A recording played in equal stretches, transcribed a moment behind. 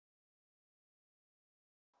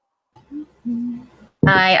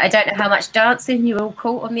I don't know how much dancing you all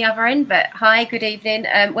caught on the other end, but hi, good evening.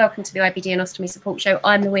 Welcome to the IBD Ostomy Support Show.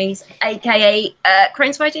 I'm Louise, aka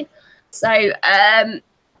Crohn's Fighting. So,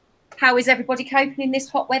 how is everybody coping in this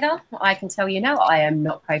hot weather? I can tell you now, I am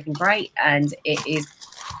not coping great, and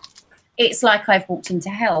it's like I've walked into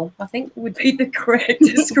hell, I think would be the correct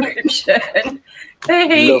description. The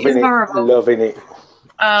heat is horrible. Loving it.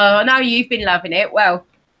 Oh, no, you've been loving it. Well,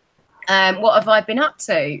 what have I been up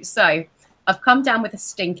to? So, I've come down with a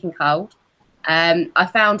stinking cold. I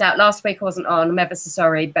found out last week I wasn't on. I'm ever so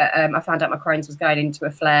sorry, but I found out my Crohn's was going into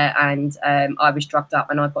a flare, and I was drugged up,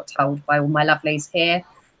 and I got told by all my lovelies here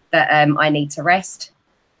that I need to rest.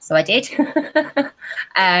 So I did.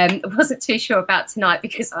 I wasn't too sure about tonight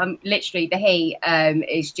because I'm literally, the heat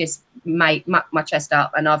is just made my chest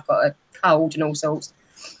up, and I've got a cold and all sorts.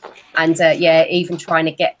 And yeah, even trying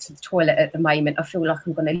to get to the toilet at the moment, I feel like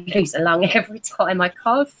I'm going to lose a lung every time I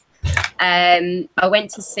cough. I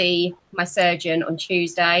went to see my surgeon on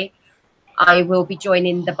Tuesday. I will be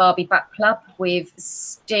joining the Barbie Back Club with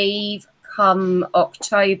Steve come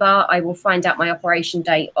October. I will find out my operation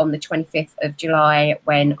date on the 25th of July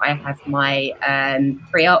when I have my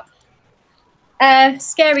pre-op.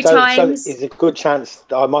 Scary times. So it's a good chance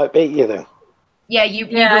that I might beat you then. Yeah, you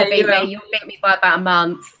will beat me. You'll beat me by about a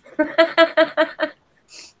month.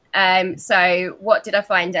 So what did I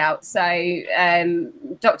find out? So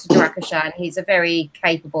Dr. Durakishan, he's a very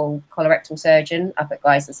capable colorectal surgeon up at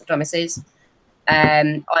Guy's and St Thomas's.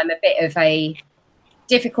 I'm a bit of a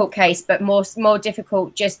difficult case, but more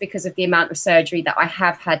difficult just because of the amount of surgery that I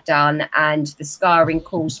have had done and the scarring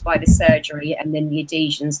caused by the surgery, and then the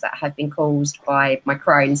adhesions that have been caused by my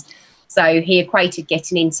Crohn's. So he equated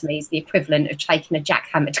getting into me as the equivalent of taking a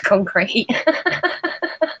jackhammer to concrete.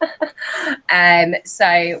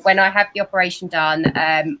 So when I have the operation done,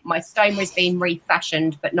 my stoma is being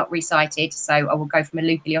refashioned but not resited. So I will go from a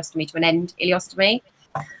loop ileostomy to an end ileostomy.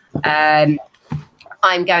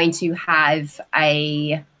 I'm going to have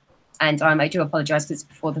I do apologise because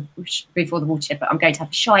it's before the watershed, but I'm going to have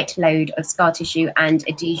a shite load of scar tissue and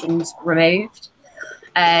adhesions removed.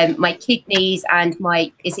 My kidneys and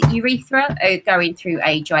my urethra are going through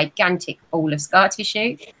a gigantic ball of scar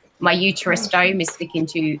tissue. My uterus dome is sticking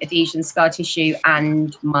to adhesion scar tissue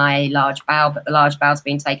and my large bowel, but the large bowel's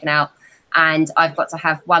been taken out. And I've got to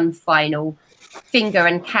have one final finger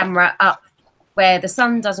and camera up where the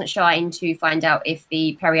sun doesn't shine to find out if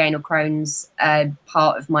the perianal Crohn's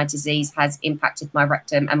part of my disease has impacted my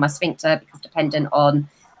rectum and my sphincter, because dependent on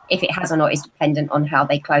if it has or not is dependent on how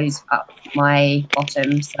they close up my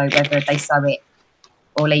bottom. So whether they sew it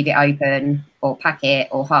or leave it open or pack it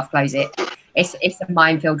or half close it. It's a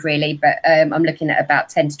minefield really, but I'm looking at about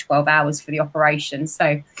 10 to 12 hours for the operation.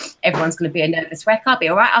 So everyone's going to be a nervous wreck. I'll be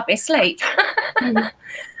all right. I'll be asleep.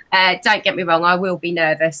 Don't get me wrong. I will be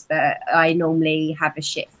nervous, but I normally have a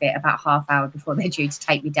shit fit about half hour before they're due to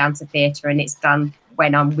take me down to theatre, and it's done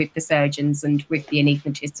when I'm with the surgeons and with the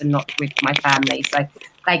anaesthetists and not with my family. So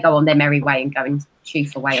they go on their merry way and go and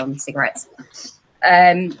choof away on cigarettes.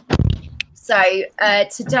 So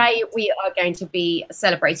today we are going to be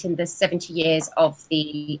celebrating the 70 years of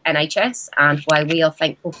the NHS and why we are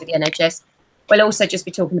thankful for the NHS. We'll also just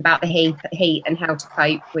be talking about the heat and how to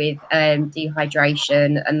cope with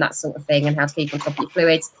dehydration and that sort of thing, and how to keep on top of your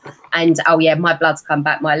fluids. And oh yeah, my blood's come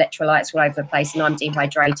back, my electrolytes are all over the place, and I'm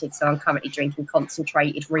dehydrated, so I'm currently drinking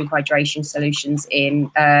concentrated rehydration solutions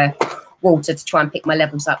in water to try and pick my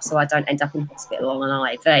levels up so I don't end up in hospital on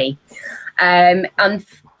an IV.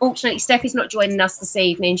 Unfortunately, Steffi's not joining us this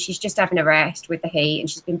evening. She's just having a rest with the heat, and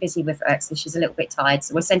she's been busy with work, so she's a little bit tired.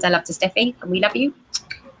 So we'll send our love to Steffi, and we love you.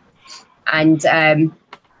 And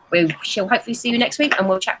she'll hopefully see you next week, and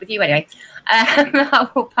we'll chat with you anyway. I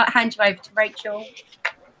will hand you over to Rachel.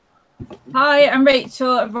 Hi, I'm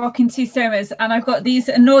Rachel of Rocking Two Stomas, and I've got these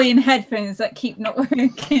annoying headphones that keep not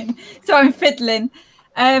working, so I'm fiddling.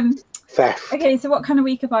 Okay, so what kind of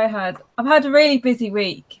week have I had? I've had a really busy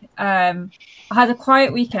week. I had a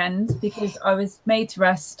quiet weekend because I was made to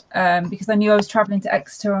rest because I knew I was travelling to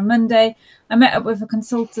Exeter on Monday. I met up with a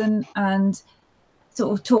consultant and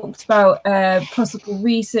sort of talked about possible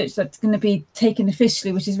research that's going to be taken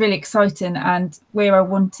officially, which is really exciting and where I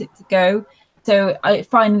want it to go. So I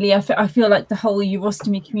feel like the whole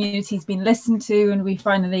urostomy community has been listened to, and we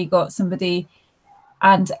finally got somebody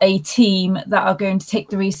and a team that are going to take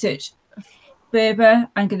the research further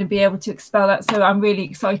and going to be able to expel that. So I'm really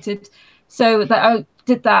excited. So that I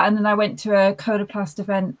did that, and then I went to a Coloplast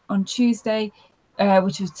event on Tuesday,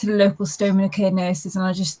 which was to the local stoma care nurses, and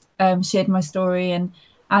I just shared my story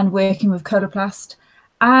and working with Coloplast.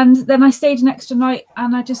 And then I stayed an extra night,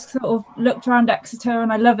 and I just sort of looked around Exeter,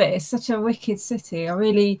 and I love it. It's such a wicked city.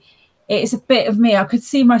 It's a bit of me. I could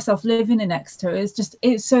see myself living in Exeter.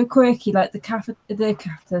 It's so quirky, like the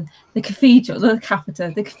cathedral, and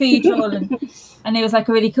it was like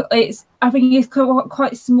a really cool. I think it's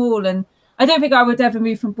quite small, and I don't think I would ever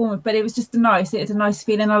move from Bournemouth, but it was just it was a nice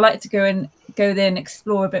feeling. I like to go there and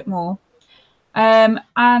explore a bit more. And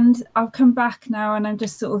I'll come back now, and I'm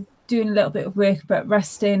just sort of doing a little bit of work, but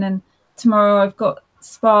resting. And tomorrow I've got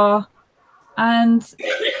spa, and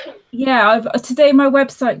today my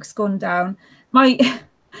website's gone down. My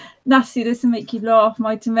Nasty, this will make you laugh.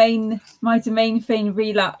 My domain thing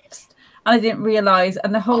relapsed, and I didn't realise,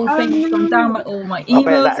 and the whole thing's gone down. All my emails. I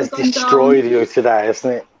bet that has destroyed you today,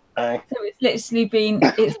 hasn't it? So it's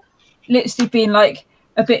literally been like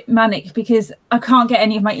a bit manic, because I can't get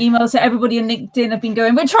any of my emails. So everybody on LinkedIn have been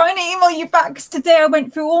going, we're trying to email you back. Because today I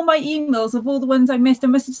went through all my emails of all the ones I missed. I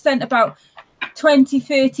must have sent about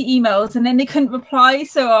 20-30 emails, and then they couldn't reply.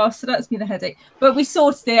 So that's been a headache. But we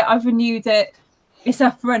sorted it. I've renewed it. It's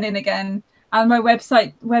up running again. And my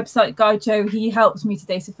website guy Joe, he helped me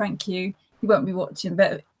today, so thank you. He won't be watching,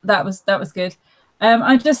 but that was good.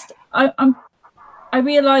 I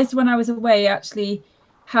realised when I was away, actually,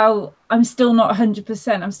 how I'm still not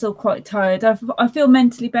 100%. I'm still quite tired. I feel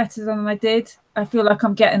mentally better than I did. I feel like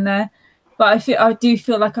I'm getting there, but I do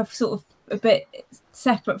feel like I'm sort of a bit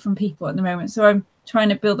separate from people at the moment. So I'm trying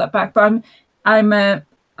to build that back. But I'm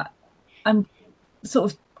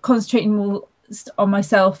sort of concentrating more on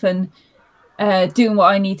myself and doing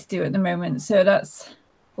what I need to do at the moment. So that's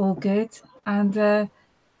all good. And I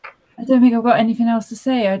don't think I've got anything else to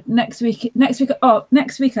say. Next week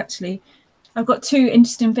actually, I've got two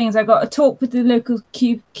interesting things. I got a talk with the local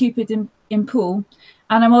Cupid in Poole,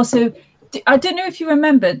 and I'm also, I don't know if you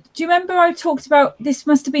remember. Do you remember I talked about, this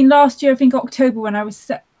must have been last year, I think October, when I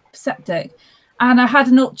was septic, and I had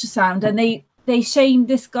an ultrasound, and they shamed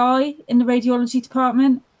this guy in the radiology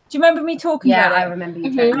department. Do you remember me talking about it? Yeah, I remember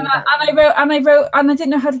you telling me about it. And I didn't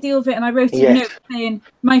know how to deal with it, and I wrote a note saying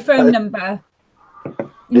my phone number.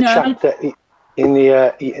 The chap in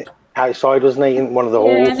the outside, wasn't he, in one of the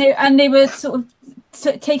halls? And they were sort of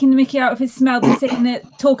taking the mickey out of his smell, and saying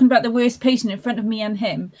that, talking about the worst patient in front of me and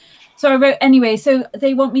him. So I wrote anyway. So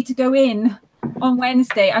they want me to go in on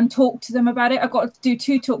Wednesday and talk to them about it. I've got to do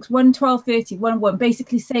 2 talks, one 12:30, one 1,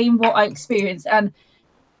 basically saying what I experienced and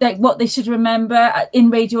like what they should remember in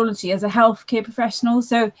radiology as a healthcare professional.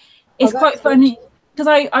 So it's quite funny, because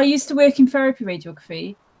I used to work in therapy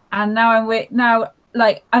radiography, and now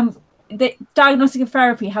the diagnostic and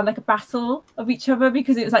therapy had like a battle of each other,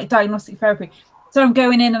 because it was like diagnostic therapy. So I'm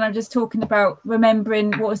going in and I'm just talking about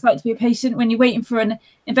remembering what it's like to be a patient when you're waiting for an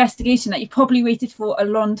investigation that you probably waited for a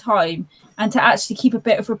long time, and to actually keep a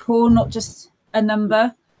bit of rapport, not just a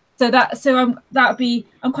number. I'm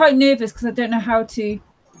quite nervous, because I don't know how to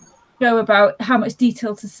go about how much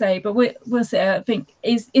detail to say, but we'll see. I think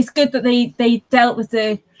it's good that they dealt with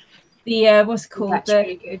the what's it called? That's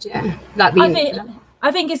really good, yeah.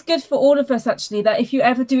 I think it's good for all of us, actually, that if you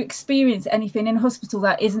ever do experience anything in hospital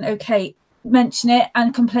that isn't okay, mention it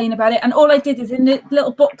and complain about it. And all I did is, in the little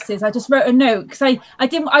boxes, I just wrote a note, because I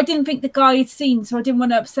didn't think the guy had seen, so I didn't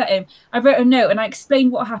want to upset him. I wrote a note and I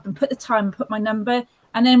explained what happened, put the time, put my number,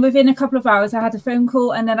 and then within a couple of hours I had a phone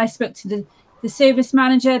call, and then I spoke to the service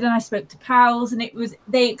manager, then I spoke to PALS, and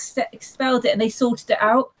they expelled it and they sorted it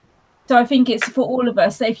out. So I think it's for all of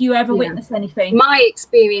us that if you ever witness anything. My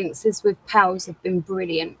experiences with PALS have been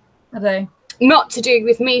brilliant. Are they? Not to do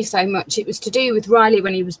with me so much. It was to do with Riley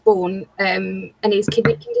when he was born, and his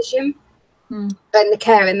kidney condition, and the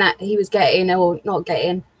care in that he was getting or not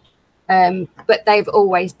getting. But they've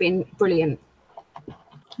always been brilliant.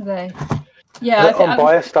 Are they? Yeah. They're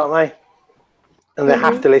unbiased, aren't they? And they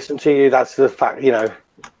have to listen to you. That's the fact,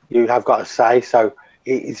 you have got to say. So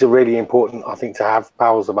it's a really important, I think, to have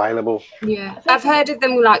PALS available. Yeah, I've heard of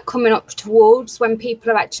them like coming up towards when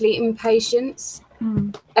people are actually inpatients.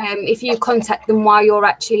 If you contact them while you're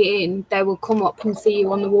actually in, they will come up and see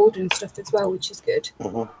you on the ward and stuff as well, which is good.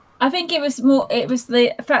 I think it was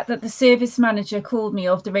the fact that the service manager called me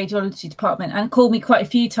of the radiology department, and called me quite a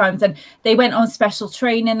few times, and they went on special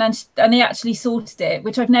training and they actually sorted it,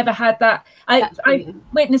 which I've never had that. I've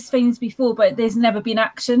witnessed things before, but there's never been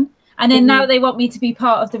action. And then now they want me to be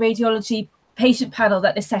part of the radiology patient panel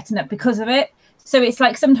that they're setting up because of it. So it's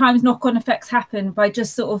like sometimes knock-on effects happen by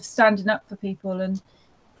just sort of standing up for people. And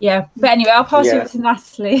yeah, but anyway, I'll pass you over to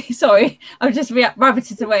Natalie. Sorry, I've just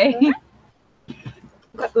rabbited away.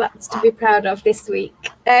 Got lots to be proud of this week.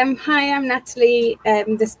 Hi, I'm Natalie,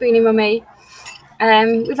 the Spoonie Mummy.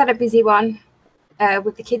 We've had a busy one.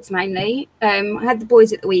 with the kids mainly. I had the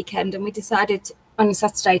boys at the weekend, and we decided on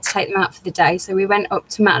Saturday to take them out for the day. So we went up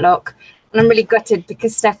to Matlock, and I'm really gutted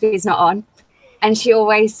because Steffi is not on. And she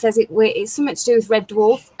always says it's something to do with Red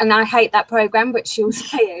Dwarf, and I hate that program. But she'll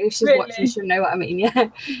say it if she's watching. She'll know what I mean. Yeah,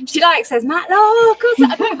 she says Matlock.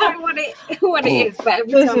 I don't know what it is, but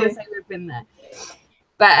every time I say we've been there.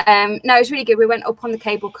 But no, it's really good. We went up on the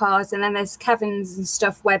cable cars, and then there's caverns and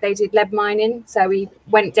stuff where they did lead mining. So we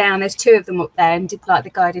went down. There's 2 of them up there, and did like the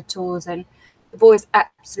guided tours, and the boys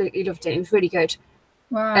absolutely loved it. It was really good.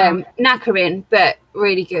 Wow. Knackering, but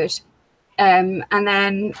really good. And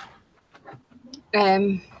then.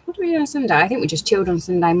 What did we do on Sunday? I think we just chilled on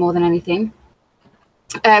Sunday more than anything.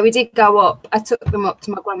 We did go up. I took them up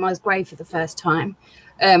to my grandma's grave for the first time.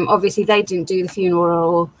 Obviously, they didn't do the funeral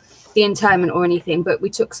or the interment or anything, but we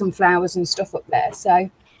took some flowers and stuff up there.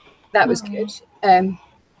 So that was good. And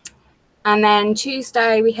then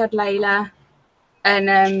Tuesday, we had Layla.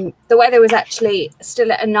 And the weather was actually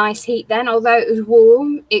still at a nice heat then. Although it was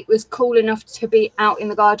warm, it was cool enough to be out in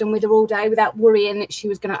the garden with her all day without worrying that she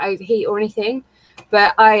was going to overheat or anything.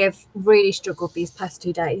 But I have really struggled these past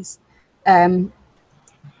 2 days. Trying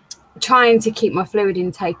to keep my fluid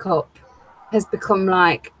intake up has become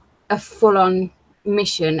like a full-on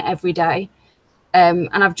mission every day. And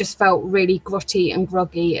I've just felt really grotty and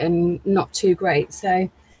groggy and not too great. So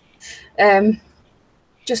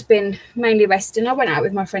just been mainly resting. I went out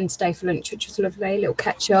with my friend today for lunch, which was lovely, a little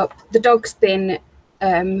catch-up. The dog's been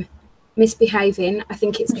misbehaving. I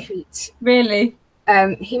think it's the heat. Really?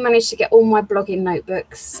 He managed to get all my blogging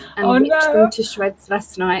notebooks and ripped them to shreds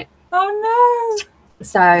last night. Oh no!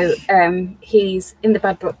 So he's in the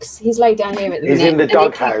bad books. He's laid down here at the minute. He's in the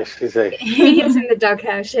doghouse, is he? He is in the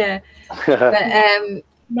doghouse, yeah. But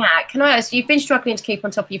Nat, can I ask? You've been struggling to keep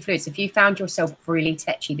on top of your fluids. Have you found yourself really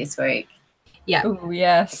tetchy this week? Yeah. Oh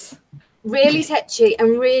yes. Really tetchy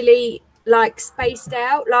and really like spaced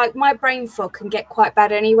out. Like my brain fog can get quite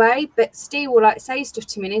bad anyway, but Steve will like say stuff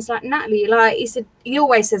to me and he's like, Natalie, like he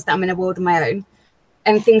always says that I'm in a world of my own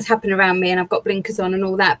and things happen around me and I've got blinkers on and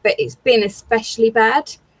all that, but it's been especially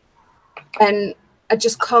bad and I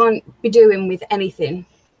just can't be doing with anything.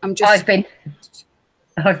 I've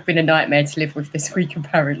been a nightmare to live with this week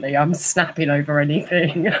apparently. I'm snapping over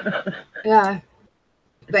anything. Yeah.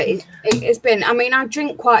 But it's been, I mean, I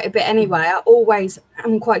drink quite a bit anyway.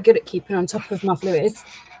 I'm quite good at keeping on top of my fluids.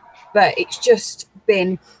 But it's just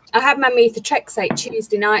been, I had my methotrexate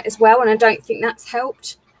Tuesday night as well, and I don't think that's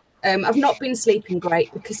helped. I've not been sleeping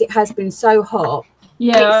great because it has been so hot.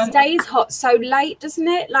 Yeah. It stays hot so late, doesn't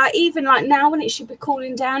it? Like, even like now when it should be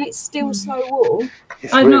cooling down, it's still so warm.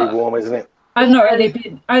 It's really warm, isn't it? I've not really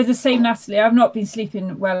been, I was the same, Natalie. I've not been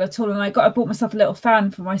sleeping well at all, and I bought myself a little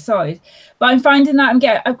fan for my side. But I'm finding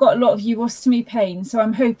that I've got a lot of urostomy pain, so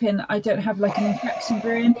I'm hoping I don't have like an infection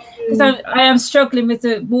brewing because I am struggling with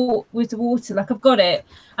the water. Like I've got it.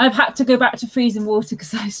 I've had to go back to freezing water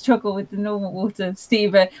because I struggle with the normal water,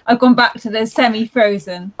 Steve. I've gone back to the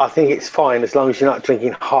semi-frozen. I think it's fine as long as you're not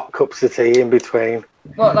drinking hot cups of tea in between.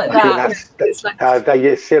 What, like that?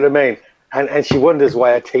 You see what I mean? And she wonders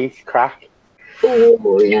why her teeth crack.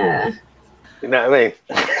 Oh, yeah. You know what I mean?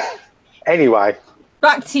 Anyway.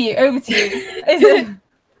 Back to you. Over to you. Is it?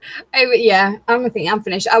 Yeah, I think I'm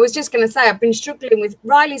finished. I was just going to say, I've been struggling with,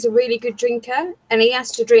 Riley's a really good drinker, and he has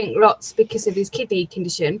to drink lots because of his kidney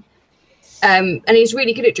condition. And he's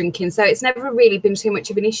really good at drinking, so it's never really been too much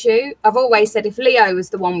of an issue. I've always said if Leo was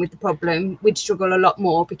the one with the problem, we'd struggle a lot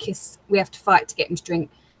more because we have to fight to get him to drink.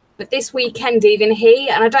 But this weekend, even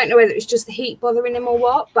and I don't know whether it was just the heat bothering him or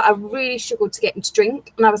what, but I really struggled to get him to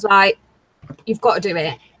drink. And I was like, you've got to do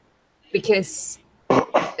it because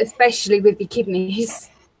especially with your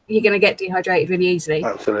kidneys, you're going to get dehydrated really easily.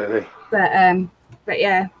 Absolutely. But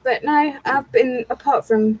yeah, but no, I've been, apart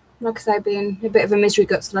from, like I say, being a bit of a misery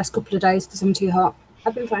guts the last couple of days because I'm too hot,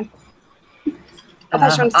 I've been fine.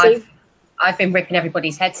 I've been ripping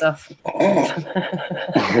everybody's heads off.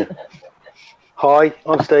 Hi,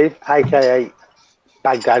 I'm Steve, aka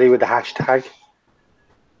Baghdaddy with the hashtag.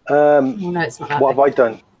 No, it's not that what have I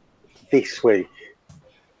done this week?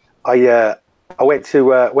 I went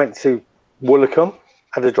to Woolacombe.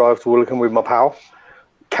 Had a drive to Woolacombe with my pal.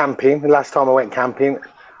 Camping. The last time I went camping,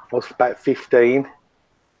 I was about 15.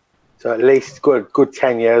 So at least good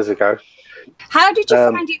 10 years ago. How did you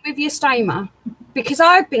find it with your stoma? Because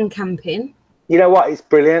I've been camping. You know what? It's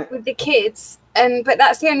brilliant with the kids, but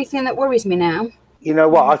that's the only thing that worries me now. You know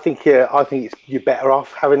what? I think you're better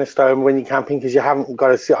off having a stoma when you're camping because you haven't got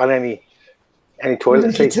to sit on any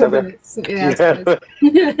toilet seats. Yeah,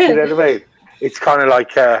 you know what I mean? It's kind of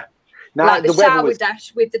like now like the shower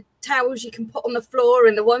dash with towels you can put on the floor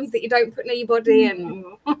and the ones that you don't put near your body. And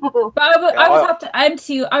but I would have to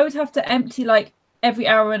empty. I would have to empty like every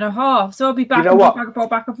hour and a half. So I'll be back. You know what?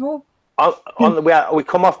 Back and forth. We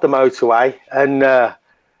come off the motorway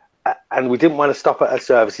and we didn't want to stop at a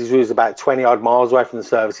services. We was about 20 odd miles away from the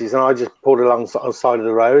services, and I just pulled along on the side of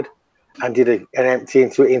the road and did an empty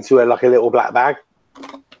into like a little black bag.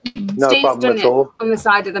 No Steve's problem at all. On the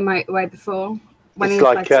side of the motorway before. When It's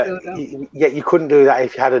like you couldn't do that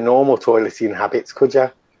if you had a normal toileting habits, could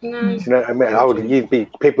you? No. Do you know what I mean?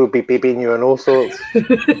 People would be bibbing you and all sorts.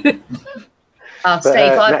 Oh, Steve,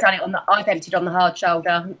 I've done it I've emptied on the hard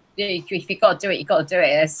shoulder. If you got to do it, you got to do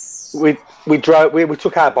it. We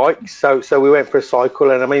took our bikes, so we went for a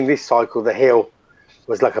cycle, and I mean this cycle, the hill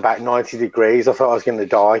was like about 90 degrees. I thought I was going to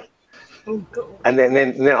die. Oh, God. And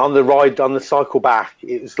then on the ride on the cycle back,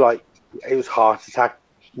 it was heart attack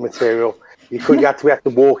material. We had to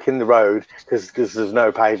walk in the road because there's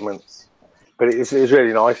no pavements. But it was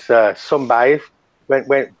really nice. Sunbathe,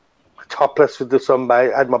 went topless with the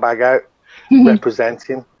sunbathe. Had my bag out,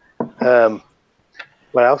 representing.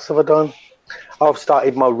 What else have I done? I've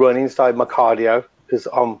started my running, started my cardio because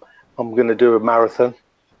I'm going to do a marathon.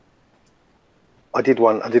 I did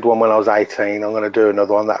one when I was 18. I'm going to do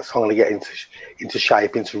another one. I'm going to get into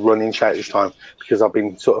shape, into running shape this time, because I've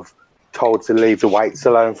been sort of told to leave the weights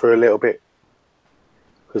alone for a little bit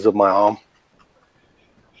because of my arm.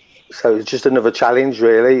 So it's just another challenge,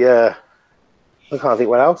 really. I can't think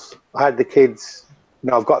what else. I had the kids.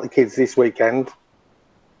 I've got the kids this weekend.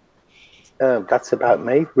 That's about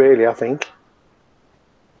me, really, I think.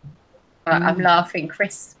 I'm laughing.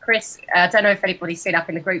 Chris, I don't know if anybody's seen up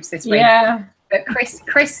in the groups this week. Yeah. But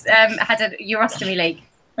Chris had a urostomy leak.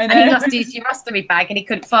 And he lost his urostomy bag and he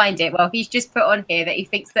couldn't find it. Well, he's just put on here that he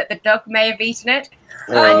thinks that the dog may have eaten it.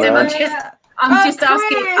 Oh, and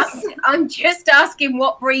I'm just asking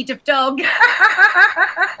what breed of dog.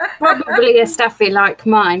 Probably a staffy like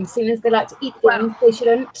mine. As soon as they like to eat things, they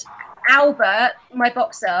shouldn't. Albert, my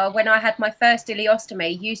boxer, when I had my first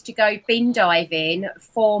ileostomy, used to go bin diving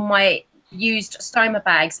for my used stoma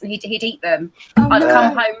bags, and he'd eat them.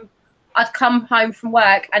 I'd come home from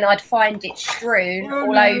work and I'd find it strewn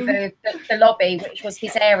all over the lobby, which was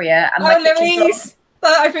his area. And Louise,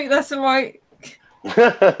 I think that's all right.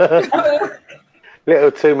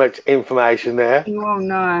 Little too much information there. Oh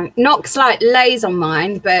no, Knox like lays on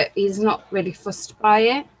mine, but he's not really fussed by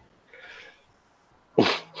it.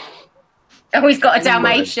 Oh, he's got a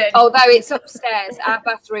Dalmatian. Although it's upstairs, our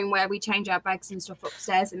bathroom where we change our bags and stuff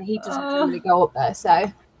upstairs, and he doesn't really go up there.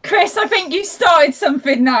 So, Chris, I think you started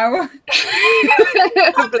something now.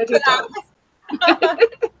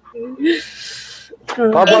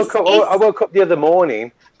 I woke up the other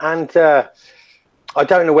morning and I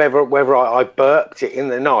don't know whether I burped it in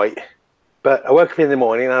the night, but I woke up in the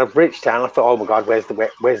morning and I've reached down. I thought, oh my God, where's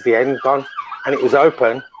the end gone? And it was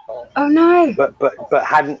open. Oh no! But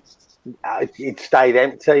hadn't. It stayed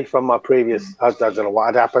empty from my previous. I don't know what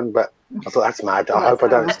had happened, but I thought that's mad. I hope I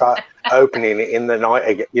don't start opening it in the night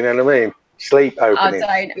again. You know what I mean? Sleep opening.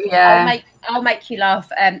 I don't. Yeah. I'll make you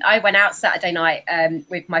laugh. I went out Saturday night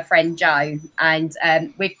with my friend Joe, and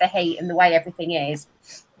with the heat and the way everything is,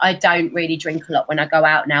 I don't really drink a lot when I go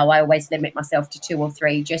out now. I always limit myself to 2 or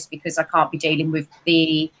 3, just because I can't be dealing with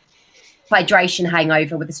the hydration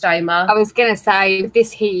hangover with the stoma. I was gonna say, with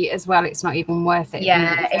this heat as well, it's not even worth it.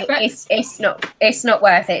 Yeah, it's not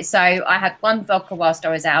worth it. So I had 1 vodka whilst I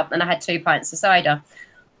was out, and I had 2 pints of cider.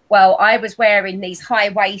 Well, I was wearing these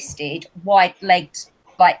high-waisted, wide-legged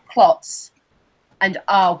like clots, and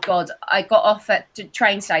oh God, I got off at the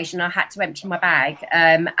train station. I had to empty my bag,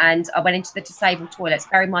 and I went into the disabled toilets.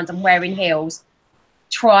 Bear in mind, I'm wearing heels,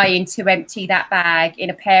 trying to empty that bag in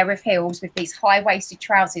a pair of heels with these high-waisted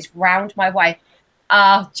trousers round my way.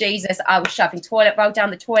 Oh, Jesus, I was shoving toilet roll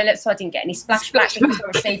down the toilet so I didn't get any splashback, because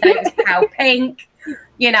obviously they was pale pink.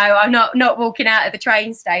 You know, I'm not walking out of the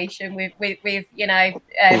train station with you know,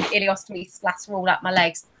 ileostomy splatter all up my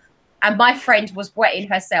legs. And my friend was wetting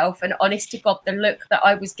herself, and honest to God, the look that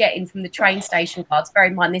I was getting from the train station guards, bear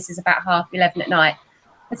in mind this is about 11:30 at night,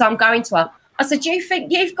 as I'm going to her, I said, do you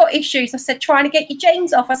think you've got issues? I said, trying to get your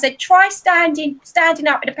jeans off. I said, try standing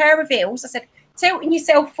up in a pair of heels. I said, tilting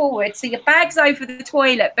yourself forward so your bag's over the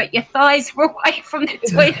toilet, but your thighs are away from the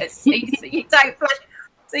toilet seat, so you don't flush,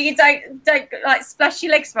 so you don't like splash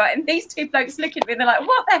your legs right. And these 2 blokes look at me, they're like,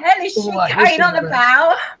 what the hell is she going on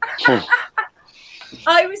about?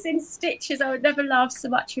 I was in stitches. I would never laugh so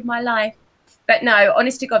much in my life. But no,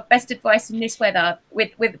 honest to God, best advice in this weather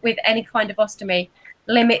with any kind of ostomy: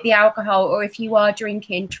 limit the alcohol, or if you are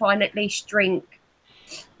drinking, try and at least drink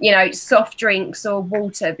you know, soft drinks or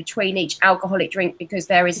water between each alcoholic drink, because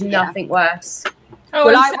there is nothing worse. Oh,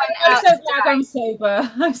 well, I'm so glad I'm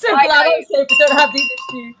sober. I'm so glad I'm sober. Don't have these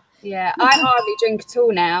issues. Yeah, I hardly drink at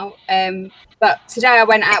all now. But today I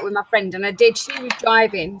went out with my friend and she was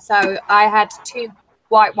driving, so I had 2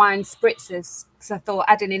 white wine spritzers because I thought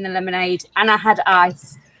adding in the lemonade, and I had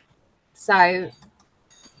ice. So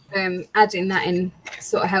adding that in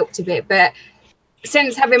sort of helped a bit. But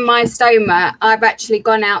since having my stoma, I've actually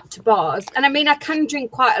gone out to bars. And I mean, I can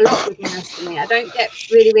drink quite a lot with my ostomy. I don't get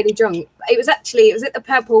really, really drunk. It was at the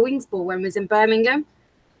Purple Wings ball when we was in Birmingham.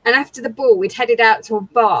 And after the ball, we'd headed out to a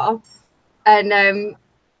bar. And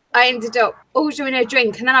I ended up ordering a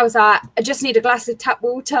drink. And then I was like, I just need a glass of tap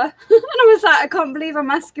water. And I was like, I can't believe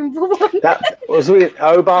I'm asking for one. That was it.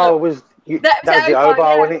 O-bar was... That was the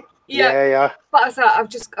O-bar, wasn't it? Yeah. But I was like,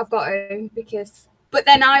 I've got to, because... But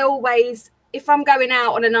then I always... If I'm going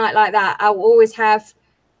out on a night like that, I'll always have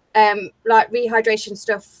like rehydration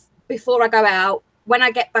stuff before I go out, when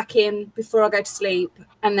I get back in, before I go to sleep,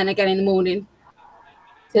 and then again in the morning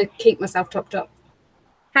to keep myself topped up.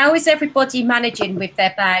 How is everybody managing with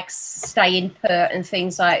their bags staying put and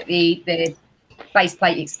things like the base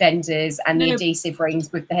plate extenders and the adhesive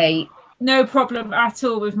rings with the heat? No problem at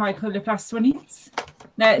all with my Coloplast ones.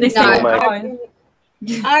 No, this is fine.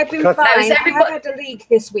 I've been fine. I have had a leak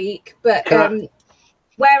this week, but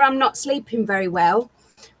where I'm not sleeping very well,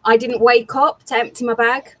 I didn't wake up to empty my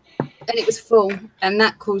bag, and it was full, and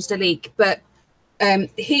that caused a leak. But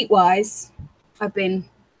heat-wise, I've been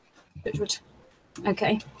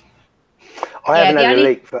okay. I haven't had a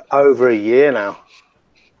leak for over a year now.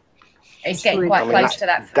 It's getting quite close to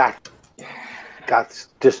that. That's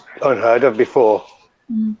just unheard of before.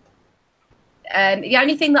 Mm. The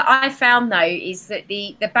only thing that I found though is that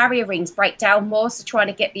the barrier rings break down more, so trying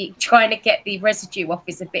to get the residue off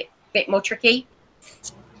is a bit more tricky.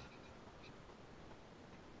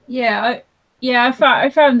 I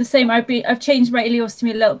found the same. I've changed my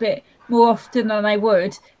ileostomy a little bit more often than I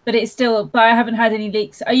would, but but I haven't had any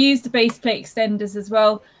leaks. I use the base plate extenders as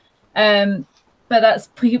well, but that's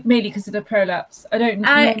mainly because of the prolapse. I don't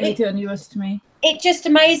normally do an ileostomy. It just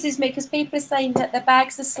amazes me because people are saying that the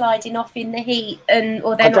bags are sliding off in the heat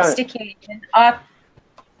or they're not sticking. And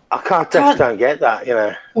I just don't get that, you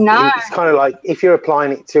know. No. It's kind of like if you're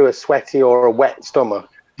applying it to a sweaty or a wet stomach,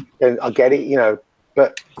 then I get it, you know.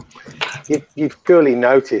 But you purely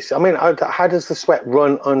notice. I mean, how does the sweat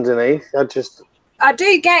run underneath? I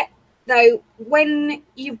do get, though, when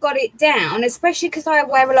you've got it down, especially because I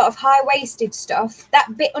wear a lot of high-waisted stuff,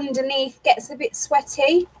 that bit underneath gets a bit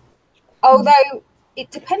sweaty. Although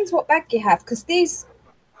it depends what bag you have, because these,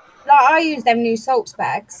 like I use them new salts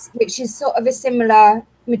bags, which is sort of a similar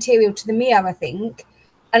material to the Mio, I think.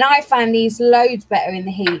 And I find these loads better in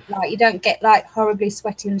the heat. Like you don't get like horribly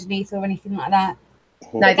sweaty underneath or anything like that.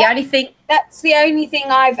 No, that's the only thing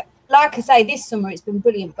like I say, this summer it's been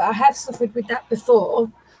brilliant, but I have suffered with that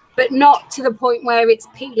before, but not to the point where it's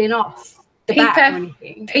peeling off.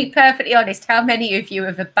 Be perfectly honest, how many of you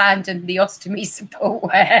have abandoned the ostomy support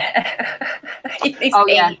wear?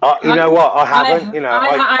 You know what? I haven't.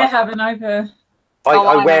 I haven't either.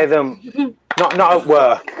 I wear them not at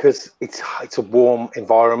work because it's a warm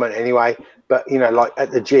environment anyway. But you know, like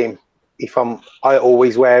at the gym, I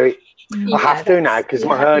always wear it. I have to now because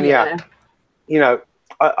my hernia. You know,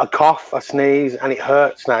 I cough, I sneeze, and it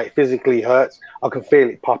hurts now. It physically hurts. I can feel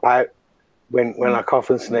it pop out when I cough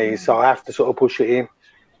and sneeze, so I have to sort of push it in.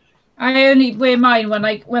 I only wear mine when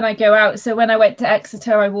I go out. So when I went to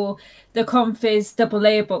Exeter, I wore the Comfys double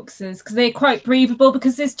layer boxers because they're quite breathable.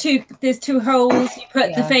 Because there's two holes you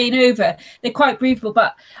put the vein over. They're quite breathable,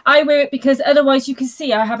 but I wear it because otherwise you can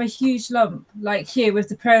see I have a huge lump like here with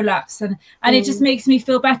the prolapse, and it just makes me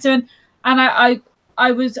feel better. And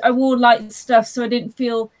I wore light stuff so I didn't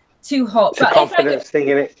feel too hot. It's a confidence thing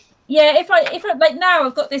in it. Yeah, if I like now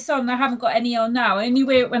I've got this on, I haven't got any on now. I only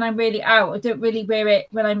wear it when I'm really out. I don't really wear it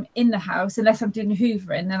when I'm in the house unless I'm doing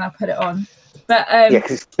hoovering, then I'll put it on. But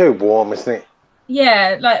because it's too warm, isn't it?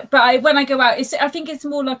 Yeah, when I go out, I think it's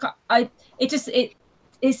more like it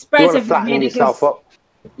spreads everything. Yourself up.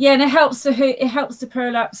 Yeah, and it helps the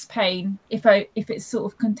prolapse pain if it's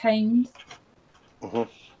sort of contained. Mm-hmm.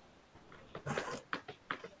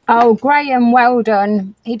 Oh, Graham, well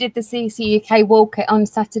done. He did the CC UK walk it on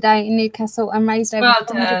Saturday in Newcastle and raised over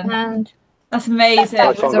 £400. That's amazing.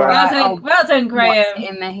 Well done, Graham.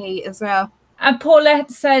 In the heat as well. And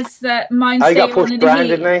Paulette says that mine's he got pushed around,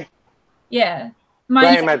 didn't he? Yeah.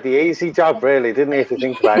 Graham had the easy job, really, didn't he, if you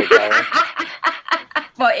think about it, Graham?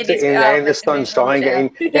 Sitting there in the sunshine,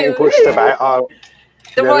 getting pushed about.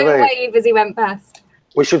 The royal wave as he went past.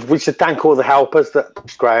 We should thank all the helpers that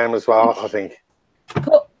Graham as well, I think.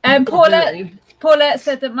 Paulette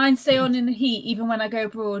said that mine stay on in the heat even when I go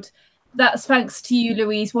abroad. That's thanks to you,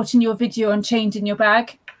 Louise, watching your video on changing your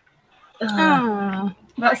bag. Oh,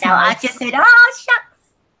 that's no, nice. I just said, oh,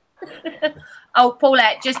 shucks. Oh,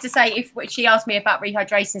 Paulette, just to say, if she asked me about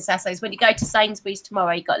rehydration sachets, when you go to Sainsbury's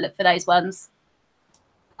tomorrow, you got to look for those ones.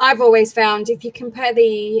 I've always found if you compare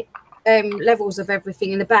the levels of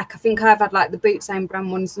everything in the back, I think I've had like the Boots own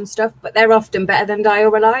brand ones and stuff, but they're often better than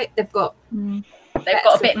Diorolite. They've got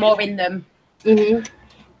a bit more in them.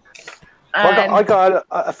 I got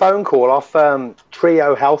a phone call off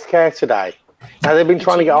Trio Healthcare today. Now they've been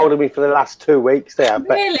trying to get hold of me for the last 2 weeks there,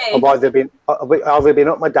 but I've either been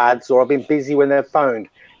up my dad's or I've been busy when they've phoned.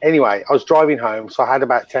 Anyway, I was driving home, so I had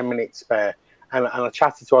about 10 minutes spare, and I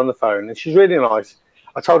chatted to her on the phone, and she's really nice.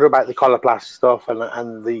 I told her about the Coloplast stuff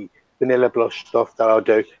and the Vanilla Blush stuff that I'll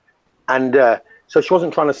do, and so she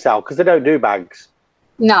wasn't trying to sell because they don't do bags.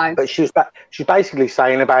 No, but she's basically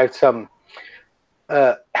saying about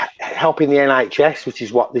helping the NHS, which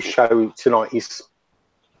is what this show tonight is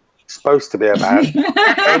supposed to be about.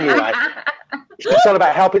 Anyway, it's all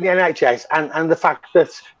about helping the NHS and the fact that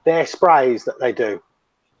their sprays that they do,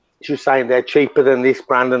 she was saying they're cheaper than this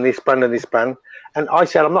brand and this brand and this brand. And I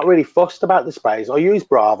said, I'm not really fussed about the sprays. I use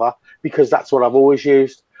Brava because that's what I've always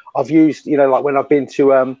used. I've used, you know, like when I've been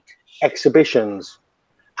to exhibitions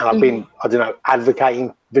and I've been, I don't know,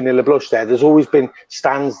 advocating Vanilla Blush there. There's always been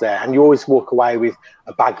stands there, and you always walk away with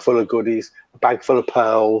a bag full of goodies, a bag full of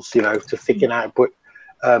pearls, you know, to thicken out, put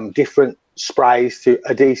different sprays to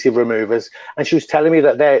adhesive removers. And she was telling me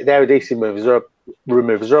that their adhesive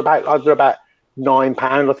removers are about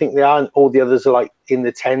 £9, I think they are, and all the others are like in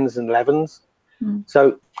the 10s and 11s.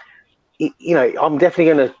 So, you know, I'm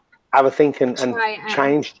definitely going to have a think and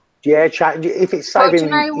change. Yeah, if it's saving, you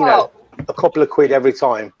know, a couple of quid every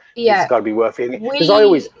time, it's got to be worth it.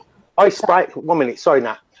 Because I spray. 1 minute, sorry,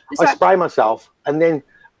 Nat. I spray myself and then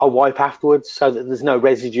I wipe afterwards so that there's no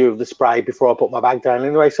residue of the spray before I put my bag down.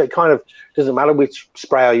 Anyway, so it kind of doesn't matter which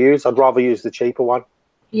spray I use. I'd rather use the cheaper one.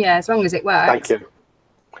 Yeah, as long as it works. Thank you.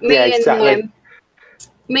 Exactly.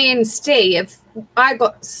 Me and Steve, I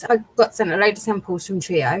got sent a load of samples from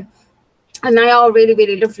Trio, and they are really,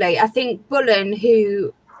 really lovely. I think Bullen,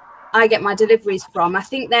 who I get my deliveries from, I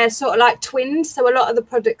think they're sort of like twins. So a lot of the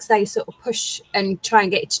products they sort of push and try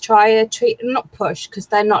and get you to try not push because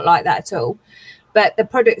they're not like that at all. But the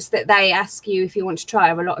products that they ask you if you want to try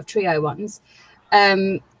are a lot of Trio ones.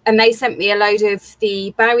 And they sent me a load of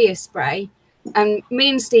the barrier spray. And me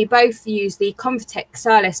and Steve both use the Convatec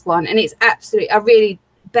Silas one. And it's absolutely, I really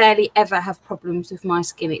barely ever have problems with my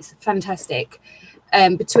skin. It's fantastic.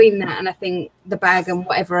 Between that and I think the bag and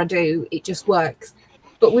whatever I do, it just works.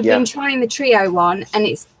 But we've been trying the Trio one and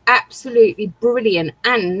it's absolutely brilliant,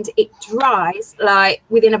 and it dries like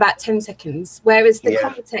within about 10 seconds, whereas the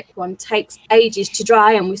Convatec one takes ages to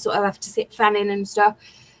dry and we sort of have to sit fanning and stuff.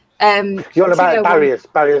 You're on about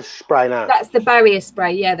barrier spray now? That's the barrier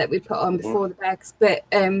spray, that we put on before the bags. But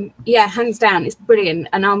hands down, it's brilliant,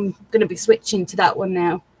 and I'm going to be switching to that one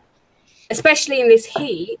now, especially in this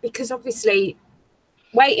heat, because obviously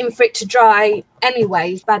waiting for it to dry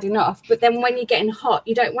anyway is bad enough, but then when you're getting hot,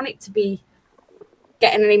 you don't want it to be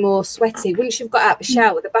getting any more sweaty. Once you've got out the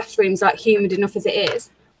shower, the bathroom's like humid enough as it is.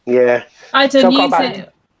 Yeah, I don't use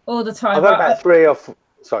it all the time. I've got about 3 or 4.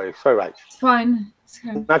 Sorry, Rach. It's fine.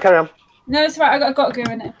 No, carry on. No, it's right. I've got to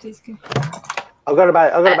go in it. Please go. I've got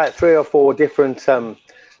about 3 or 4 different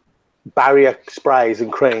barrier sprays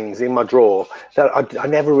and creams in my drawer that I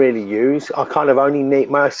never really use. I kind of only need,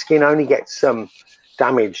 my skin only gets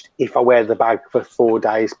damaged if I wear the bag for 4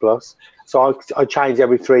 days plus. So I change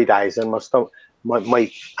every 3 days, and my stomach,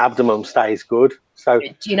 my abdomen stays good. So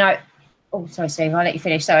do you know? Oh, sorry, Steve. I'll let you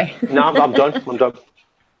finish. Sorry. No, I'm done. I'm done.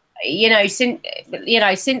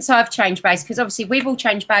 Since I've changed bags, because obviously we've all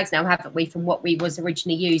changed bags now, haven't we, from what we was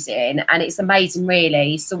originally using, and it's amazing,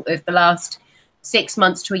 really, sort of the last 6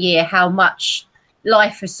 months to a year, how much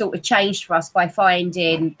life has sort of changed for us by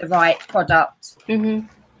finding the right product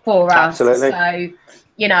for us. Absolutely.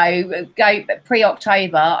 So, go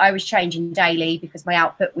pre-October, I was changing daily because my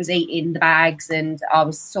output was eating the bags and I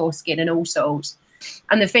was sore skin and all sorts.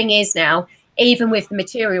 And the thing is now, even with the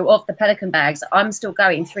material of the Pelican bags, I'm still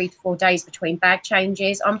going 3 to 4 days between bag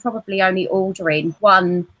changes. I'm probably only ordering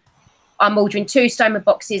 2 Stoma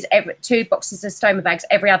boxes, 2 boxes of Stoma bags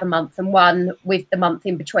every other month, and 1 with the month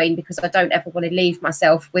in between, because I don't ever want to leave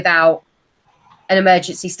myself without an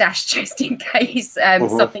emergency stash just in case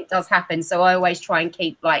something does happen. So I always try and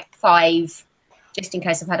keep like 5 just in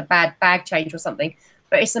case I've had a bad bag change or something.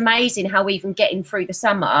 But it's amazing how even getting through the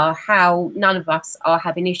summer, how none of us are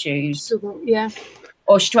having issues. Yeah.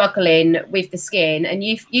 Or struggling with the skin. And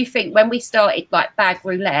you think when we started like bag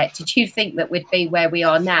roulette, did you think that we'd be where we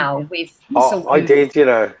are now with I did, you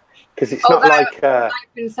know, because it's not like I've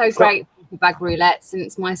been so grateful for bag roulette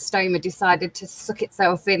since my stoma decided to suck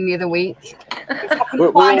itself in the other week. we're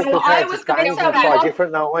all quite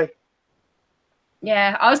different, aren't we?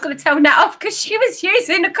 Yeah, I was going to tell Nat off because she was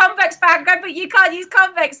using a convex bag, but you can't use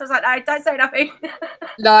convex. I was like, no, don't say nothing.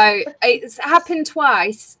 No, it's happened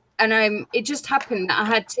twice. And it just happened that I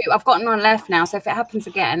had to. I've got none left now, so if it happens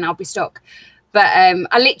again, I'll be stuck. But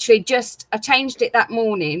I literally I changed it that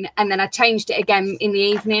morning, and then I changed it again in the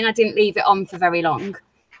evening. I didn't leave it on for very long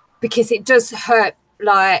because it does hurt.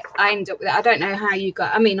 Like I end up with it. I don't know how you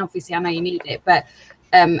got. I mean, obviously, I know you need it, but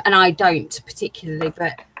and I don't particularly.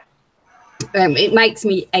 But it makes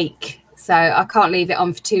me ache, so I can't leave it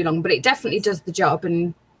on for too long. But it definitely does the job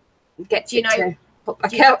and gets it to pop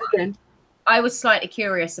back out again. I was slightly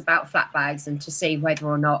curious about flat bags and to see whether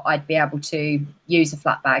or not I'd be able to use a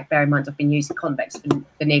flat bag. Bear in mind, I've been using convex for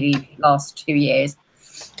nearly the last 2 years.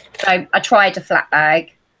 So I tried a flat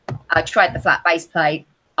bag. I tried the flat base plate.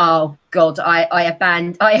 Oh God, I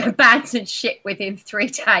abandoned ship within 3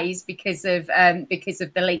 days because of the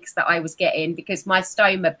leaks that I was getting, because my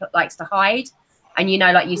stoma likes to hide. And, you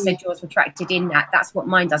know, like you said, yours retracted in that. That's what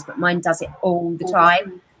mine does, but mine does it all the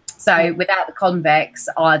time. So without the convex,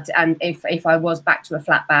 if I was back to a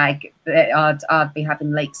flat bag, I'd be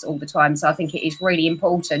having leaks all the time. So I think it is really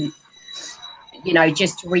important, you know,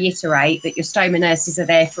 just to reiterate that your stoma nurses are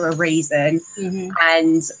there for a reason.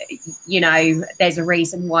 And, you know, there's a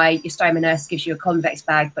reason why your stoma nurse gives you a convex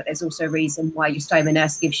bag, but there's also a reason why your stoma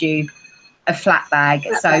nurse gives you a flat bag.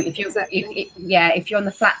 If you're on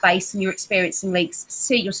the flat base and you're experiencing leaks,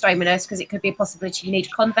 see your stoma nurse, because it could be a possibility you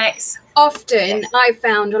need convex. Often I've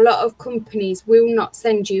found a lot of companies will not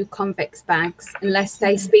send you convex bags unless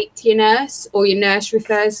they speak to your nurse or your nurse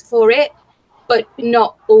refers for it, but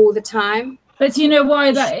not all the time. But do you know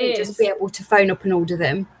why that is? Just be able to phone up and order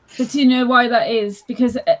them. But do you know why that is?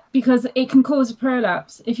 Because it can cause a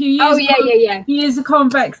prolapse if you use. You use a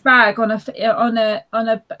convex bag on a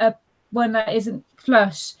one that isn't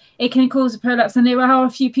flush, it can cause a prolapse, and there are a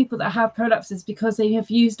few people that have prolapses because they have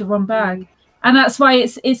used the wrong bag. And that's why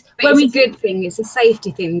it's a good thing. It's a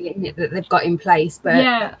safety thing, isn't it, that they've got in place. But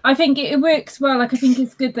yeah, I think it works well. Like, I think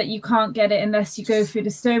it's good that you can't get it unless you go through the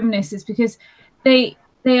stoma nurses, because they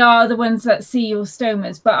are the ones that see your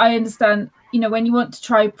stomas. But I understand, you know, when you want to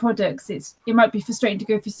try products, it might be frustrating to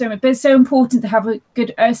go through stoma, but it's so important to have a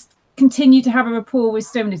good continue to have a rapport with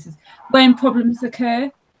stoma nurses when problems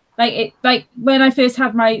occur. Like when I first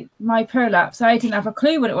had my prolapse, I didn't have a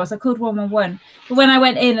clue what it was. I called 111, but when I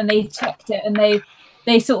went in and they checked it, and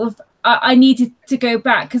they sort of, I needed to go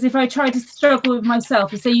back, because if I tried to struggle with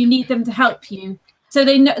myself and say you need them to help you, so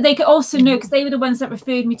they could also know, because they were the ones that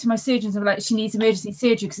referred me to my surgeons and were like, she needs emergency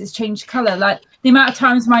surgery because it's changed colour. Like, the amount of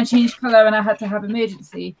times mine changed colour and I had to have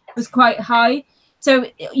emergency was quite high. So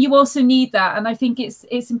you also need that, and I think it's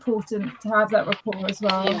important to have that rapport as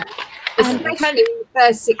well. Yeah. Especially in the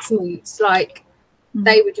first 6 months, like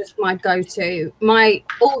they were just my go-to.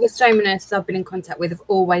 All the stoma nurses I've been in contact with have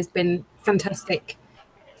always been fantastic.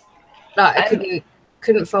 Like, I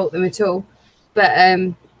couldn't fault them at all. But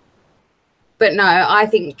no, I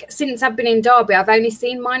think since I've been in Derby, I've only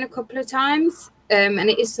seen mine a couple of times,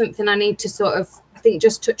 and it is something I need to sort of, I think,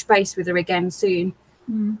 just touch base with her again soon.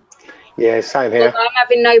 Yeah, same here. I'm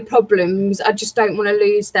having no problems. I just don't want to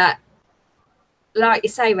lose that. Like you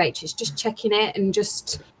say, Rach, it's just checking it and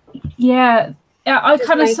just. Yeah, I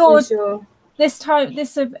kind of saw sure. this time.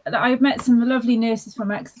 I've met some lovely nurses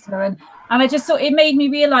from Exeter, and I just thought it made me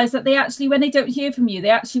realise that they actually, when they don't hear from you, they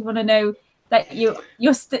actually want to know that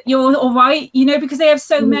you're all right, you know, because they have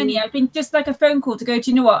so many. I think just like a phone call to go,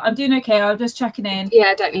 do you know what, I'm doing okay, I'm just checking in. Yeah,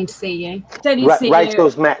 I don't need to see you.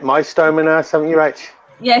 Rachel's met my stoma nurse, haven't you, Rach?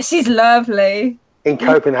 Yeah, she's lovely. In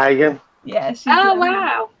Copenhagen. Yeah. Oh,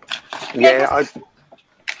 wow. Yeah,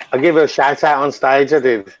 I give her a shout out on stage. I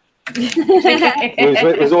did.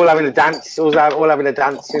 it was all having a dance. All having a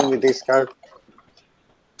dance in the disco.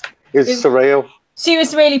 It was surreal. She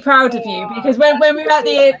was really proud of you, because when we were at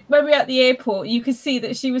the airport, you could see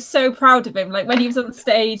that she was so proud of him. Like, when he was on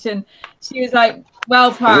stage, and she was like,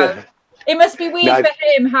 well proud. Yeah. It must be weird for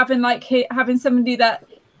him having somebody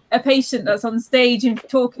a patient that's on stage and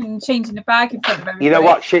talking and changing the bag in front of everybody. You know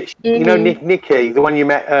what? You know, Nikki, the one you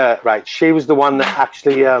met, right? She was the one that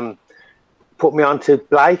actually put me onto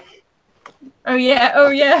Blake. Oh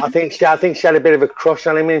yeah. I think she had a bit of a crush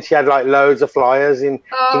on him, and she had like loads of flyers in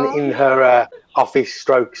her office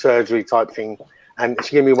stroke surgery type thing. and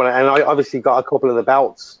she gave me one, and I obviously got a couple of the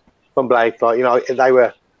belts from Blake, like, you know, they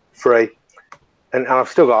were free, and I've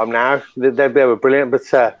still got them now. They were brilliant, but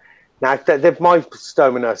now my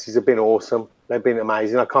stoma nurses have been awesome. They've been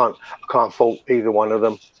amazing. I can't fault either one of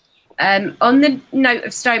them. On the note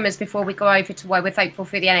of stomas, before we go over to why we're thankful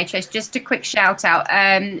for the NHS, just a quick shout out.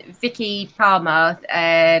 Vicky Palmer,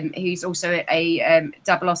 who's also a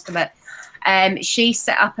double ostomate, she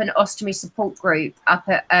set up an ostomy support group up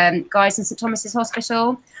at Guy's and St Thomas's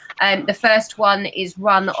Hospital. The first one is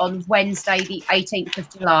run on Wednesday, the 18th of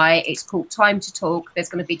July. It's called Time to Talk. There's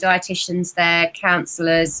going to be dietitians there,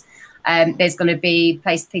 counsellors. There's going to be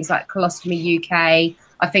things like Colostomy UK.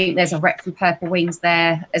 I think there's a rep from Purple Wings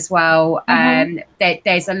there as well.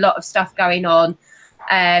 There's a lot of stuff going on.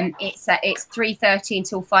 It's 3:30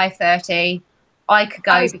 until 5:30. I could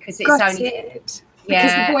go because it's only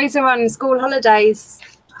because the boys are on school holidays,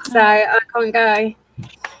 so I can't go.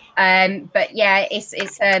 But yeah, it's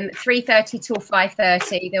 3:30 till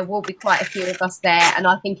 5:30. There will be quite a few of us there, and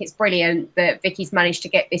I think it's brilliant that Vicky's managed to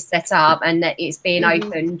get this set up and that it's being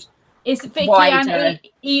opened. It's Vicky wider. and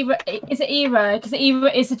Eva. Is it Eva? Because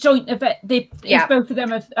Eva is a joint event. Both of them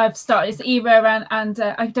have started. It's Eva and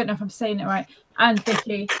I don't know if I'm saying it right. And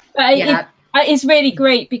Vicky. But it's really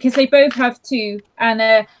great because they both have two.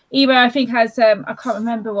 And Eva, I think, has I can't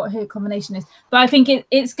remember what her combination is, but I think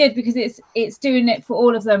it's good because it's doing it for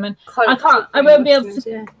all of them. And I won't be able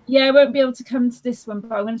to. Yeah, I won't be able to come to this one,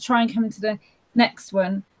 but I'm going to try and come to the next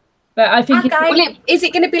one. But I think is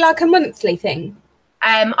it going to be like a monthly thing?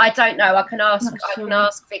 I don't know. I can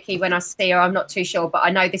ask Vicky when I see her. I'm not too sure, but I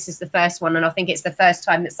know this is the first one, and I think it's the first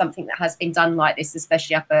time that something that has been done like this,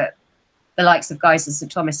 especially up at the likes of Guy's and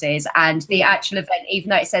St Thomas's. And the actual event, even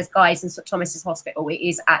though it says Guy's and St Thomas's Hospital, it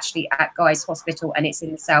is actually at Guy's Hospital, and it's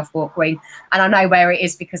in the South Walk Wing. And I know where it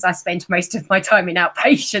is because I spend most of my time in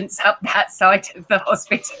outpatients up that side of the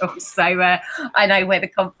hospital, so I know where the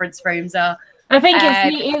conference rooms are. I think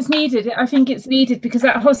it's needed. I think it's needed because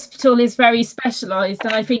that hospital is very specialised,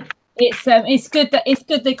 and I think it's good that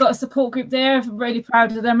they got a support group there. I'm really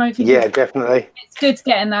proud of them. I think definitely. It's good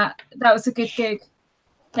getting that. That was a good gig.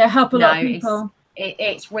 They help a lot of people.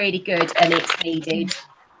 It's really good and it's needed.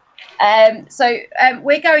 So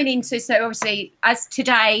we're going into obviously as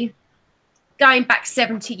today. Going back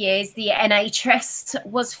 70 years, the NHS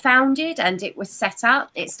was founded and it was set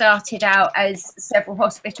up. It started out as several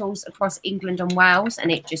hospitals across England and Wales,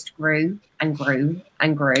 and it just grew and grew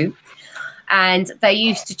and grew. And they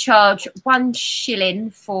used to charge 1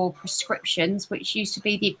 shilling for prescriptions, which used to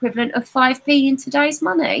be the equivalent of 5p in today's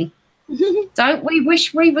money. Don't we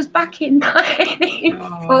wish we was back in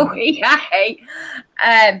 1948?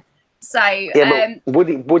 Would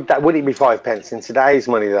it be 5 pence in today's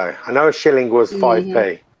money though? I know a shilling was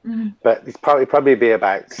 5p, but it's probably be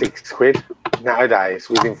about £6 nowadays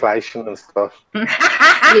with inflation and stuff. And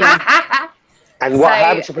how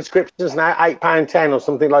much are prescriptions now? £8.10 or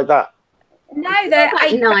something like that. No, they're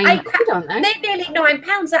 £8, aren't they? They're nearly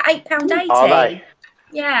 £9. They're £8.80. Are they?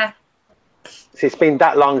 Yeah. So it's been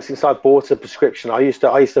that long since I bought a prescription. I used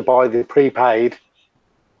to buy the prepaid.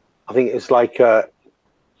 I think it was like £10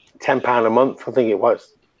 a month, I think it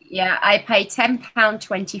was. Yeah, I pay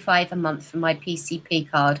 £10.25 a month for my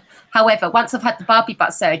PCP card. However, once I've had the Barbie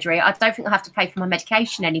butt surgery, I don't think I have to pay for my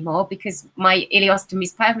medication anymore because my ileostomy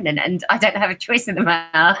is permanent and I don't have a choice in the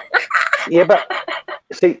matter. Yeah, but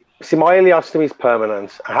see, my ileostomy is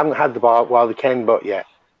permanent. I haven't had the Ken butt yet,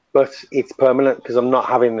 but it's permanent because I'm not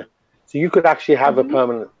having. So you could actually have a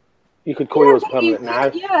permanent. You could call yours permanent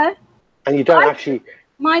now. Yeah. And you don't actually.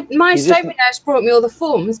 My stoma nurse brought me all the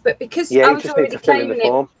forms, but because I was already claiming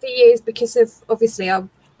it for years because of obviously I've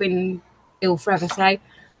been ill forever, so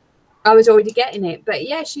I was already getting it. But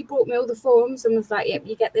yeah, she brought me all the forms and was like, "Yep,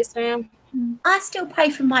 you get this now." I still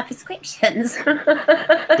pay for my prescriptions.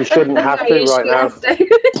 You shouldn't have to right now.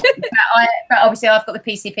 But obviously I've got the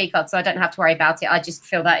PCP card, so I don't have to worry about it. I just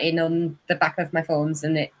fill that in on the back of my forms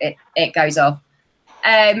and it goes off.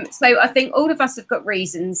 So I think all of us have got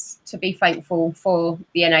reasons to be thankful for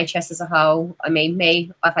the NHS as a whole. I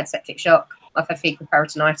mean, I've had septic shock, I've had fecal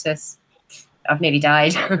peritonitis, I've nearly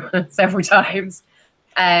died several times.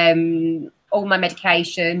 All my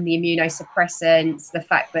medication, the immunosuppressants, the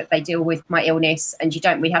fact that they deal with my illness and you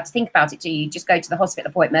don't really have to think about it, do you? You just go to the hospital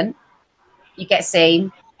appointment, you get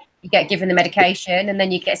seen, you get given the medication, and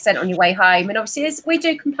then you get sent on your way home. And obviously we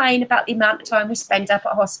do complain about the amount of time we spend up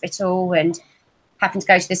at hospital and having to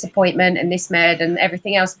go to this appointment and this med and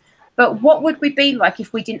everything else. But what would we be like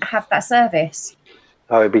if we didn't have that service?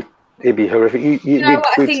 Oh, it'd be horrific. You know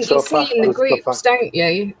what I think you see in the groups, don't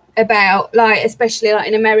you? About like, especially like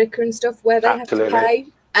in America and stuff where they have to pay.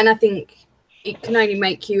 And I think it can only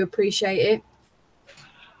make you appreciate it.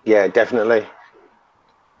 Yeah, definitely.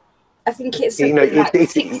 I think it's something like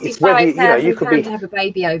 £65,000 to have a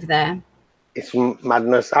baby over there. It's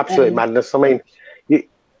madness, absolute madness. I mean,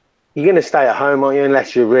 you're going to stay at home, aren't you,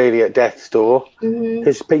 unless you're really at death's door,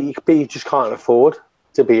 because you just can't afford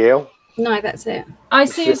to be ill. No, that's it.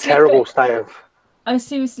 It's a terrible state of. I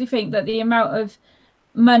seriously think that the amount of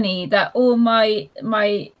money that all my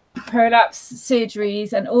prolapse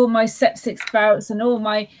surgeries and all my sepsis bouts and all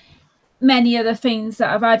my many other things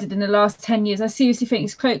that I've added in the last 10 years, I seriously think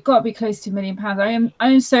it's got to be close to £1 million. I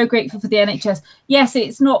am so grateful for the NHS. Yes,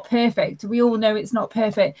 it's not perfect. We all know it's not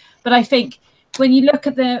perfect. But I think when you look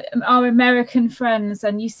at our American friends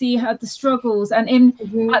and you see how the struggles, and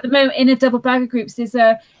at the moment in a double bagger groups, there's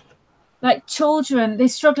like children, they're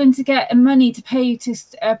struggling to get money to pay to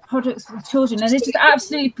products for children, and it just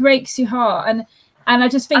absolutely breaks your heart. And I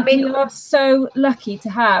just think we are so lucky to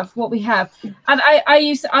have what we have. And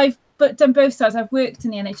I've done both sides. I've worked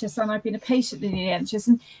in the NHS and I've been a patient in the NHS,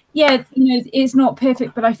 and yeah, you know, it's not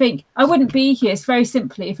perfect, but I think I wouldn't be here, it's very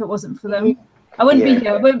simply, if it wasn't for them. I wouldn't be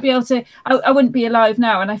here. I wouldn't be able to. I wouldn't be alive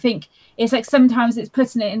now. And I think it's like sometimes it's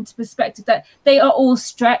putting it into perspective that they are all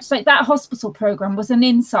stretched. Like that hospital program was an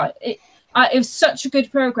insight. It was such a good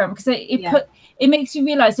program because it makes you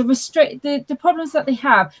realize the problems that they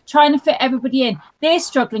have trying to fit everybody in. They're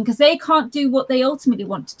struggling because they can't do what they ultimately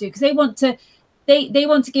want to do, because they want to. They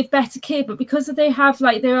want to give better care, but because they have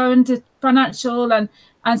like they're under financial and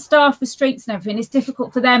staff restraints and everything, it's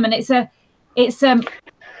difficult for them. And it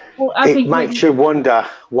makes you wonder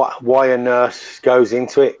why a nurse goes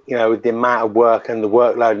into it, you know, with the amount of work and the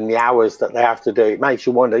workload and the hours that they have to do. It makes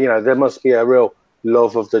you wonder, you know, there must be a real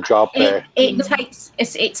love of the job there. It takes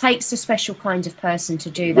a special kind of person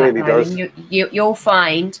to do that. It really does. And you'll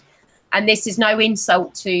find, and this is no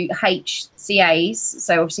insult to HCAs,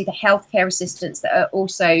 so obviously the healthcare assistants that are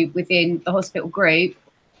also within the hospital group,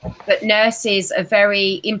 but nurses are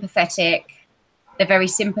very empathetic. They're very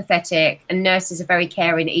sympathetic, and nurses are very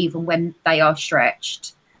caring even when they are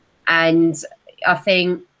stretched. And I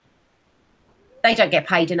think they don't get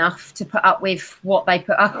paid enough to put up with what they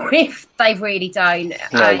put up with. They really don't.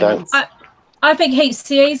 No, they don't. I think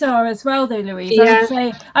HCAs are as well, though, Louise.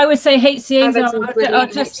 Yeah. I would say HCAs are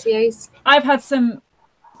just. HCAs. I've had some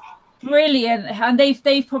brilliant, and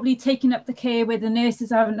they've probably taken up the care where the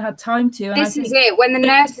nurses haven't had time to. And this is it. When the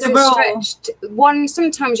nurses are stretched,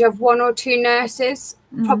 sometimes you have 1 or 2 nurses,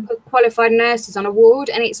 proper qualified nurses on a ward,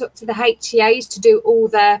 and it's up to the HCAs to do all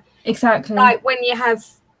the like when you have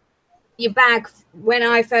your bag. When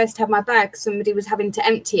I first had my bag, somebody was having to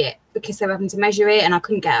empty it because they were having to measure it, and I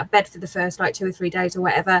couldn't get out of bed for the first like 2 or 3 days or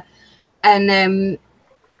whatever. And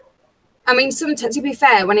I mean, sometimes, to be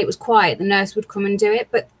fair, when it was quiet, the nurse would come and do it,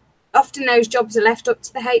 but often those jobs are left up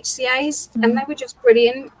to the HCAs, and they were just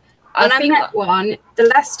brilliant. And I met one the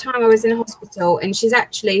last time I was in hospital, and she's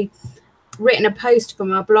actually written a post for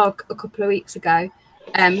my blog a couple of weeks ago.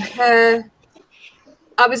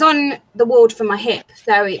 I was on the ward for my hip,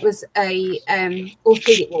 so it was a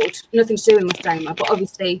orthopaedic ward, nothing to do with my stoma, but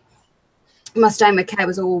obviously my stoma care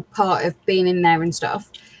was all part of being in there and stuff.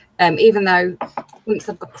 Even though once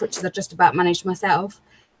I've got crutches, I just about managed myself.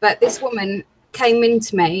 But this woman came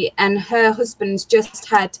into me, and her husband's just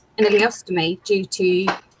had an ileostomy due to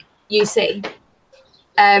UC.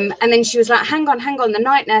 And then she was like, hang on, the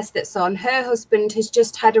night nurse that's on, her husband has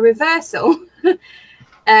just had a reversal.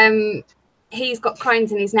 He's got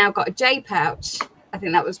Crohn's and he's now got a J pouch. I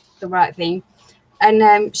think that was the right thing.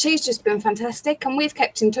 And she's just been fantastic, and we've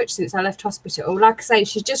kept in touch since I left hospital. Like I say,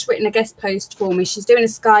 she's just written a guest post for me. She's doing a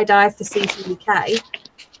skydive for CCUK.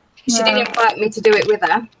 She didn't invite me to do it with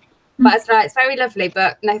her, but it's like, it's very lovely,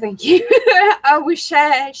 but no thank you. I will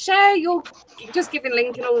share your just giving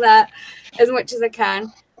link and all that as much as I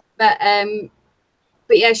can. But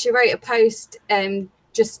yeah, she wrote a post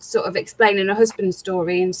just sort of explaining her husband's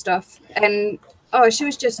story and stuff, and she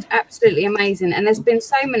was just absolutely amazing. And there's been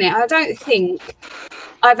so many. I don't think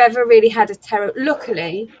I've ever really had a terrible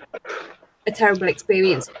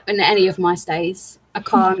experience in any of my stays. I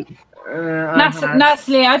can't.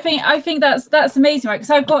 Natalie, I think that's amazing, right? Because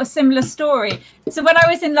I've got a similar story. So when I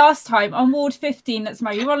was in last time on ward 15, that's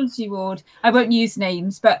my urology ward. I won't use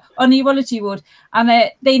names, but on the urology ward, and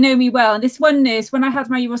they know me well. And this one nurse, when I had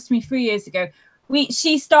my urostomy 3 years ago,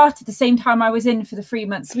 she started the same time I was in for the 3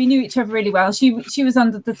 months. We knew each other really well. She was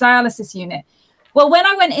under the dialysis unit. Well, when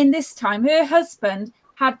I went in this time, her husband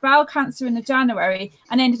had bowel cancer in the January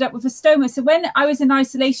and ended up with a stoma. So when I was in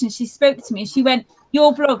isolation, she spoke to me and she went,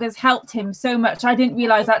 your blog has helped him so much. I didn't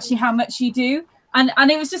realize actually how much you do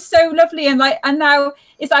and it was just so lovely. And like, and now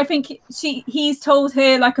it's, I think he's told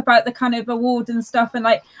her like about the kind of award and stuff, and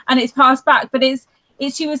like, and it's passed back, but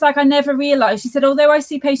she was like, I never realized, she said, although I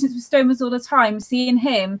see patients with stomas all the time, seeing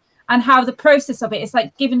him and how the process of it's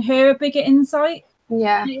like giving her a bigger insight.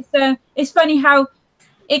 Yeah. It's funny how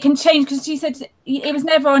it can change, because she said it was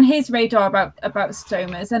never on his radar about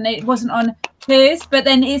stomas, and it wasn't on hers, but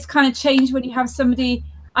then it's kind of changed when you have somebody,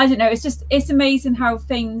 I don't know, it's amazing how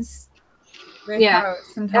things work out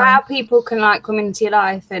sometimes. How people can like come into your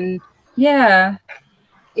life, and but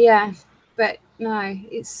no,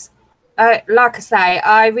 it's like I say,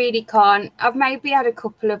 I really can't. I've maybe had a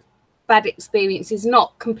couple of bad experiences,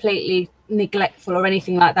 not completely neglectful or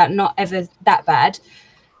anything like that, not ever that bad,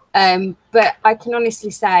 but I can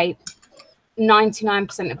honestly say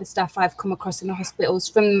 99% of the stuff I've come across in the hospitals,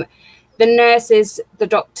 from the nurses, the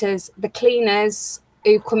doctors, the cleaners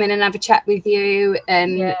who come in and have a chat with you,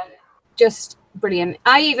 and just brilliant.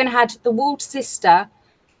 I even had the ward sister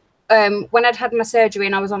when I'd had my surgery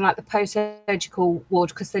and I was on like the post-surgical ward,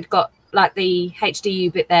 because they'd got like the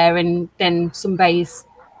HDU bit there and then some bays.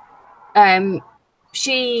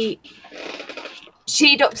 She'd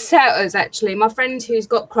upset us, actually. My friend who's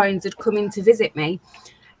got Crohn's had come in to visit me,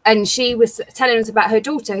 and she was telling us about her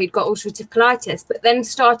daughter who'd got ulcerative colitis, but then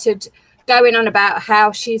started going on about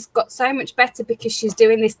how she's got so much better because she's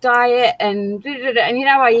doing this diet, and you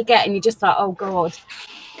know how you get, and you're just like, oh God,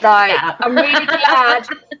 like I'm really glad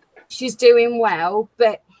she's doing well,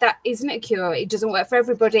 but that isn't a cure. It doesn't work for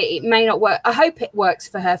everybody. It may not work. I hope it works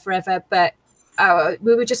for her forever, but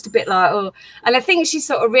we were just a bit like, oh. And I think she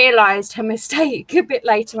sort of realised her mistake a bit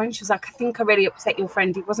later on. She was like, I think I really upset your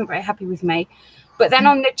friend. He wasn't very happy with me. But then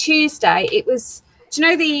on the Tuesday, it was, do you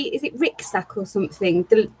know is it rucksack or something?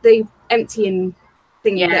 The emptying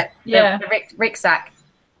thing. The rucksack.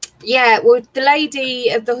 Yeah, well, the lady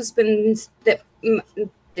of the husband, that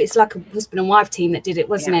it's like a husband and wife team that did it,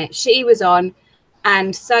 wasn't it? She was on,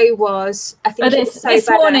 and so was, I think, this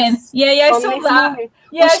morning. I saw that.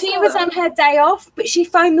 Yeah, well, she was on her day off, but she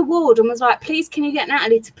phoned the ward and was like, please, can you get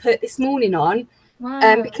Natalie to put this morning on?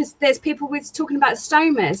 Wow. Because there's people talking about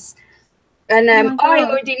stomas. And I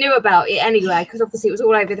already knew about it anyway, because obviously it was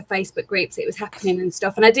all over the Facebook groups, it was happening and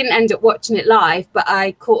stuff. And I didn't end up watching it live, but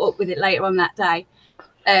I caught up with it later on that day.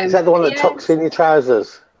 Is that the one that tucks in your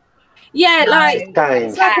trousers? Yeah, like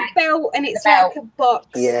it's like a belt, and it's like a box.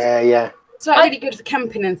 Yeah. It's like really good for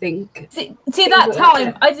camping and things. See that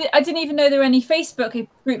time, I didn't even know there were any Facebook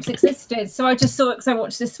groups existed, so I just saw it because I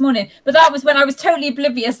watched this morning. But that was when I was totally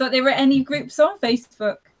oblivious that there were any groups on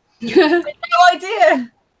Facebook. No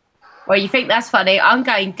idea. Well, you think that's funny? I'm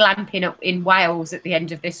going glamping up in Wales at the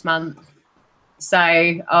end of this month, so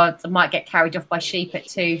I might get carried off by sheep at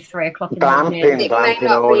 2-3 o'clock in the morning.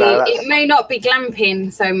 It may not be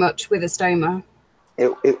glamping so much with a stoma.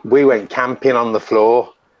 We went camping on the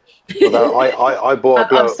floor. Although I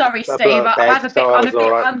bought. I'm sorry, Steve.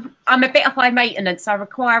 I'm a bit high maintenance. I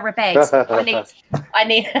require a bed. I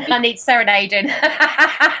need serenading.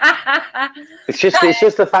 It's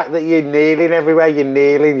just the fact that you're kneeling everywhere. You're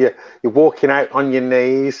kneeling. You're walking out on your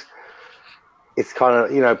knees. It's kind of,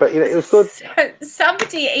 but it was good. So,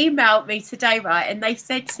 somebody emailed me today, right, and they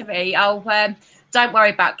said to me, "Oh, don't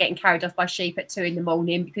worry about getting carried off by sheep at 2 in the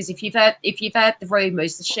morning, because if you've heard the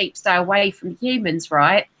rumours, the sheep stay away from the humans,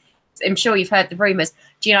 right? I'm sure you've heard the rumours.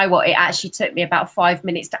 Do you know what? It actually took me about 5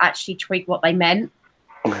 minutes to actually tweak what they meant.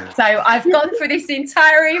 So I've gone through this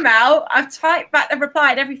entire email. I've typed back the reply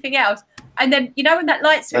and everything else. And then, when that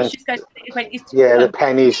light switch just goes... the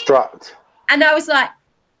pennies dropped. And I was like,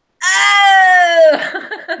 oh!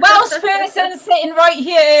 Welsh person sitting right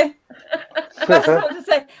here. That's what to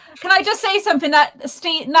say. Can I just say something that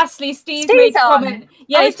Steve's made a comment?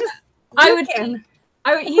 Yeah,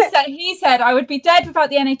 He said, I would be dead without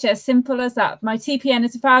the NHS, simple as that. My TPN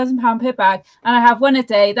is £1,000 per bag, and I have one a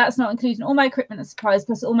day. That's not including all my equipment and supplies,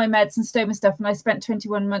 plus all my meds and stoma stuff, and I spent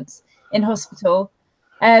 21 months in hospital.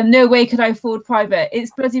 No way could I afford private. It's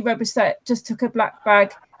bloody rubbish that just took a black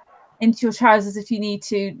bag into your trousers if you need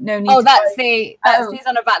to. No need. Oh, he's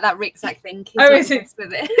on about that rucksack thing. Is it?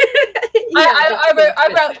 With it.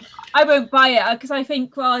 I won't buy it because I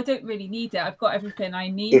think, well, I don't really need it. I've got everything I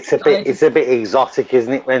need. It's a bit exotic,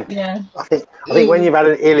 isn't it? I think when you've had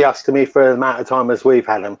an ileostomy for the amount of time as we've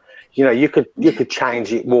had them, you could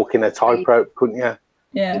change it walking a tightrope, couldn't you?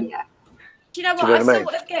 Yeah. Do you know what?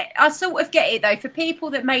 I sort of get it though, for people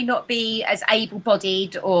that may not be as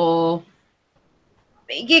able-bodied or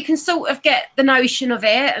you can sort of get the notion of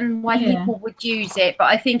it and why people would use it, but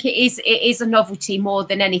I think it is a novelty more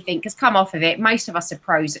than anything, because come off of it, most of us are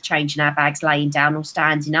pros at changing our bags laying down or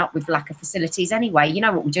standing up with lack of facilities anyway. You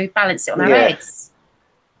know what we do, balance it on our heads.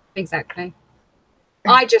 Exactly.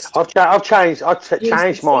 I've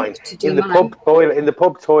changed mine in the pub toilet. In the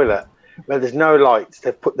pub toilet where there's no lights,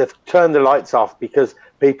 they've turned the lights off because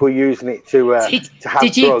people are using it to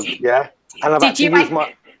have drugs. And I've had to use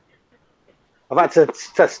I've had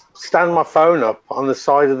to stand my phone up on the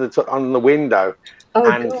side of the window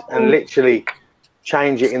and literally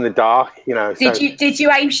change it in the dark. You know. Did you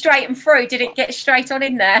aim straight and through? Did it get straight on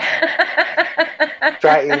in there?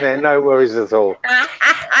 Straight in there, no worries at all.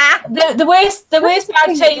 The worst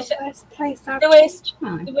bag change.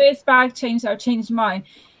 The worst bag change that I've changed mine.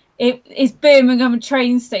 It is Birmingham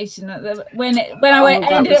train station. When Steve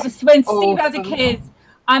was a kid,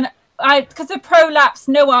 and because of prolapse,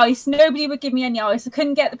 no ice, nobody would give me any ice. I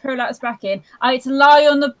couldn't get the prolapse back in. I had to lie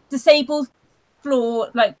on the disabled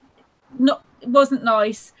floor, it wasn't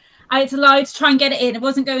nice. I had to lie to try and get it in. It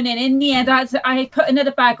wasn't going in. In the end, I put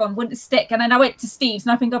another bag on, wouldn't stick, and then I went to Steve's,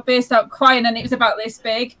 and I think I burst out crying, and it was about this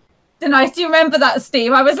big. Didn't I? Do you remember that,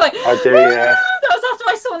 Steve? I was like, I do, yeah. That was after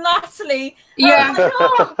I saw Natalie. Yeah. I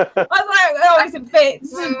was like, oh, it's a bit.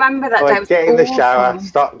 Remember that day? Get in the shower,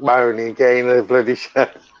 stop moaning, get in the bloody shower.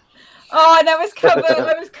 Oh, and I was covered.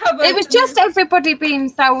 It was just everybody being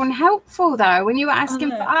so unhelpful, though, when you were asking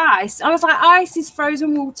for ice. I was like, ice is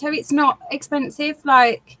frozen water. It's not expensive.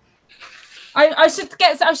 I should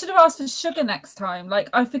have asked for sugar next time.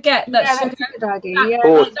 I forget that sugar. That's a good idea. That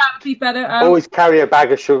would be better. Always carry a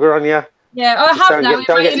bag of sugar on you. Yeah, I have now.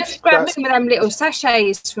 Just grab some of them little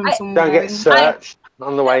sachets from somewhere. Don't get searched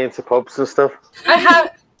on the way into pubs and stuff. I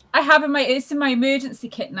have it's in my emergency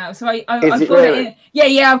kit now, so I've got really? it in.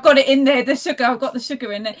 Yeah, I've got it in there. The sugar, I've got the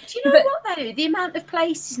sugar in it. Do you know what though? The amount of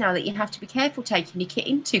places now that you have to be careful taking your kit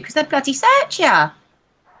into, because they bloody search you.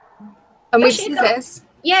 And with scissors.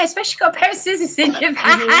 Yeah, especially got a pair of scissors in your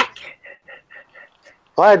bag.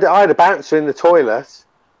 I had a bouncer in the toilet.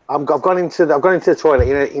 I've gone into the toilet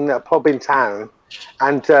in a pub in town,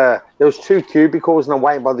 and there was 2 cubicles, and I'm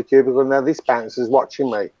waiting by the cubicle. Now this bouncer's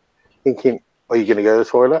watching me, thinking, "Are you going to go to the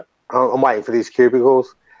toilet?" I'm waiting for these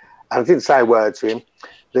cubicles, and I didn't say a word to him.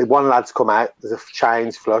 The one lad's come out. There's a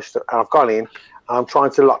chain's flushed, and I've gone in. And I'm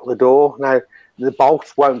trying to lock the door. Now the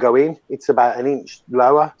bolt won't go in. It's about an inch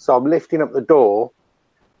lower, so I'm lifting up the door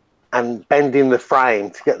and bending the frame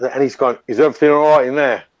to get and he's gone, "Is everything all right in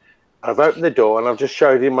there?" I've opened the door and I've just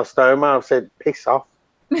showed him my stoma. I've said, "Piss off."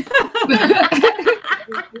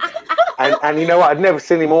 and you know what? I'd never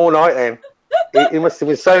seen him all night then. He must have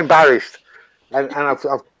been so embarrassed. And I've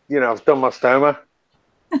done my stoma.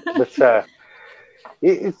 But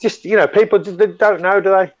it's just, people they don't know, do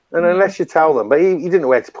they? And unless you tell them. But he didn't know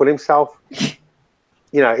where to put himself.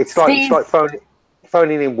 It's like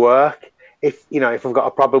phoning in work. If I've got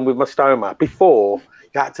a problem with my stoma, before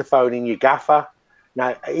you had to phone in your gaffer.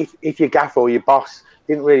 Now, if your gaffer or your boss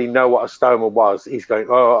didn't really know what a stoma was, he's going,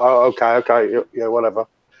 oh okay, yeah, whatever.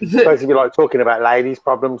 It's supposed to be like talking about ladies'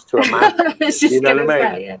 problems to a man. You know what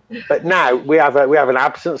I mean? Yeah. But now we have an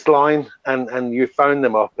absence line, and you phone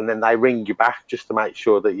them up, and then they ring you back just to make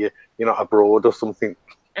sure that you're not abroad or something.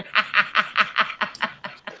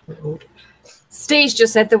 Steve's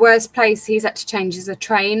just said the worst place he's had to change is a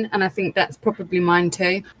train, and I think that's probably mine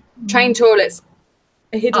too. Train toilets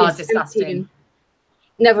are hideous. Disgusting.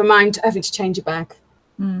 Never mind having to change your bag.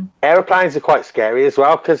 Aeroplanes are quite scary as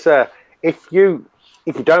well, because if you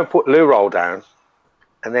don't put loo roll down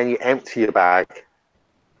and then you empty your bag,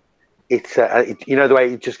 it's the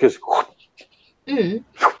way it just goes, and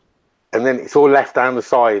then it's all left down the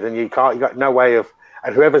side, and you got no way of,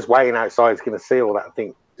 and whoever's waiting outside is going to see all that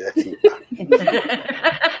thing. Dirty.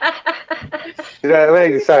 You know what I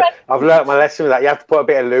mean? So I've learnt my lesson with that. You have to put a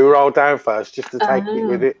bit of loo roll down first, just to take it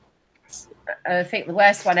with it. I think the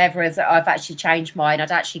worst one ever is that I've actually changed mine.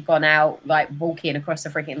 I'd actually gone out walking across the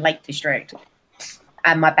freaking Lake District,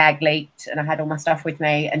 and my bag leaked, and I had all my stuff with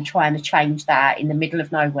me, and trying to change that in the middle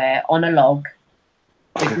of nowhere on a log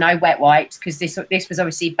with no wet wipes, because this was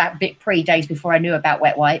obviously back bit days before I knew about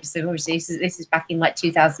wet wipes. So obviously this is back in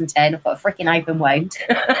 2010. I've got a freaking open wound.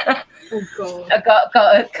 Oh God!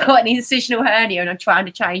 I got an incisional hernia, and I'm trying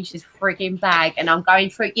to change this freaking bag, and I'm going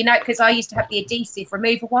through, because I used to have the adhesive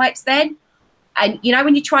remover wipes then. And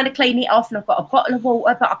when you're trying to clean it off, and I've got a bottle of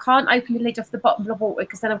water, but I can't open the lid off the bottle of water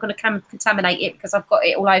because then I'm going to contaminate it, because I've got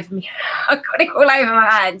it all over me. I've got it all over my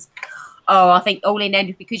hands. Oh, I think all in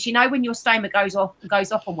end, because when your stoma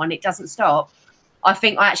goes off on one, it doesn't stop. I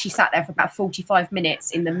think I actually sat there for about 45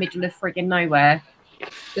 minutes in the middle of friggin' nowhere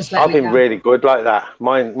I've been really good like that.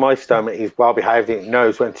 My stomach is well behaved. It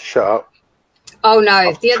knows when to shut up. Oh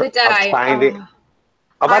no! The other day, I've trained it.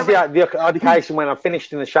 I've had the occasion when I'm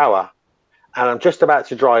finished in the shower and I'm just about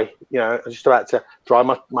to dry. You know, I'm just about to dry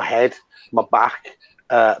my head, my back.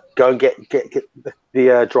 Go and get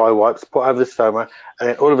the dry wipes, put over the stoma, and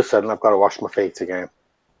then all of a sudden I've got to wash my feet again.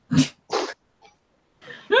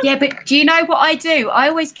 Yeah, but do you know what I do? I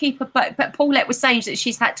always keep but Paulette was saying that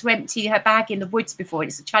she's had to empty her bag in the woods before.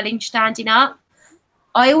 It's a challenge standing up.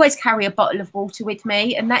 I always carry a bottle of water with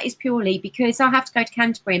me, and that is purely because I have to go to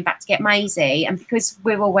Canterbury and back to get Maisie, and because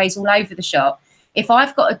we're always all over the shop. If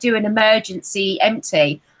I've got to do an emergency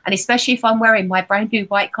empty, and especially if I'm wearing my brand new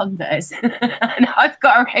white Converse and I've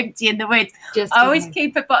got her empty in the woods, I always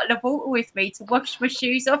keep a bottle of water with me to wash my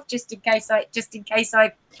shoes off just in case I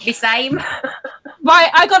miss aim. Right,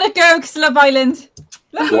 I gotta go because Love Island.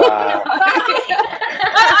 Wow.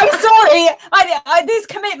 I'm sorry. I this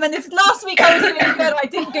commitment. This last week I was really good. I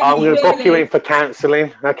didn't go. I'm going to book you in for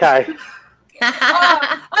counselling. Okay.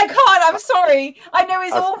 I can't. I'm sorry. I know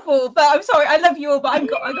it's awful, but I'm sorry. I love you all, but I'm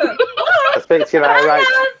good. I'll speak to you later, right?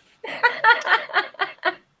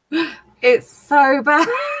 It's so bad.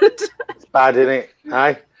 It's bad, isn't it?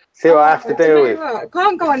 Hey? See what I have to deal with. I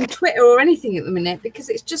can't go on Twitter or anything at the minute because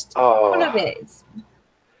it's just one of it.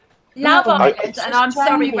 Love Island, and I'm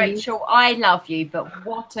sorry, Rachel, I love you, but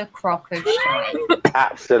what a crock of shit.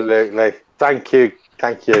 Absolutely. Thank you.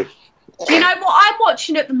 Thank you. Do you know what I'm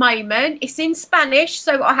watching at the moment? It's in Spanish,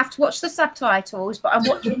 so I have to watch the subtitles, but I'm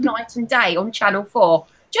watching Night and Day on Channel 4,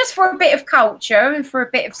 just for a bit of culture and for a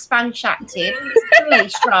bit of Spanish acting. It's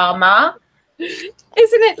police drama. Isn't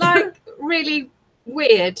it like really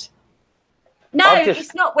weird? No,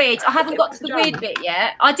 it's not weird. I haven't got to the weird bit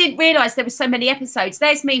yet. I didn't realise there were so many episodes.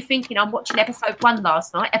 There's me thinking I'm watching episode 1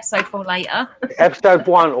 last night, episode 4 later. Episode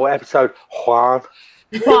 1 or episode Juan?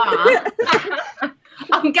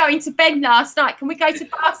 I'm going to Ben last night. Can we go to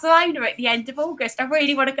Barcelona at the end of August? I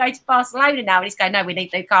really want to go to Barcelona now. And he's going, no, we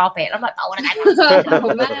need new carpet. And I'm like, I want to go to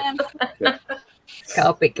Barcelona. Oh, man.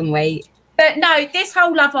 Carpet can wait. But no, this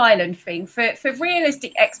whole Love Island thing, for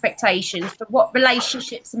realistic expectations, for what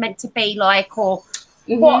relationships are meant to be like, or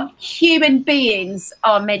what human beings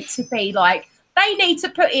are meant to be like, they need to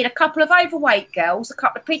put in a couple of overweight girls, a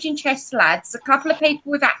couple of pigeon chest lads, a couple of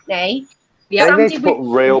people with acne. Yeah, they need to put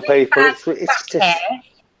real people. It's just...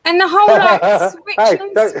 And the whole like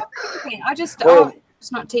switching and swapping. I just,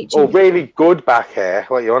 it's not teaching. Or really good back hair.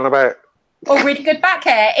 What are you on about? Or really good back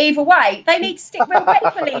hair. Either way, they need to stick real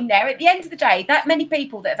people in there. At the end of the day, that many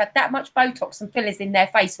people that have had that much Botox and fillers in their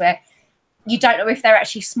face where you don't know if they're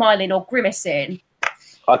actually smiling or grimacing.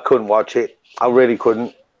 I couldn't watch it. I really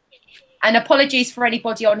couldn't. And apologies for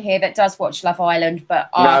anybody on here that does watch Love Island, but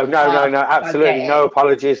no, absolutely no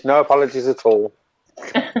apologies at all.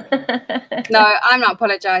 No, I'm not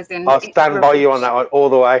apologising. I'll stand by you on that one all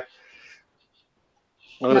the way.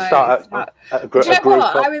 I'm going to start a group. Do you know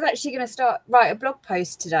what? I was actually going to write a blog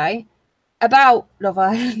post today about Love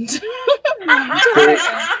Island.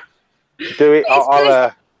 Do it.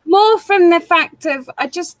 I'll more from the fact of, I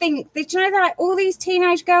just think that, you know, that all these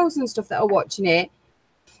teenage girls and stuff that are watching it,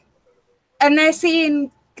 and they're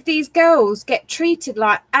seeing these girls get treated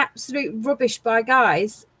like absolute rubbish by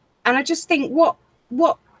guys, and I just think, what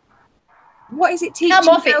is it teaching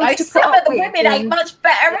girls to put some up of the women ain't much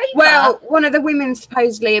better either. Well, one of the women's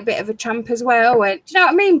supposedly a bit of a tramp as well. And do you know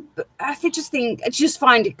what I mean? But I just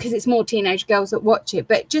find it because it's more teenage girls that watch it.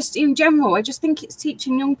 But just in general, I just think it's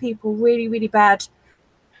teaching young people really, really bad.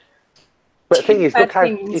 But the thing is, look how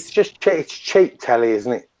it's cheap telly,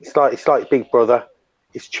 isn't it? It's like Big Brother.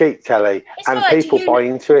 It's cheap telly, and like, people buy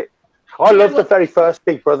into it. I love the very first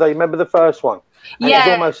Big Brother. You remember the first one? And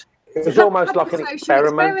yeah. It was almost like an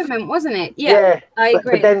experiment, wasn't it? Yeah, I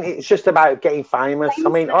agree. But then it's just about getting famous. I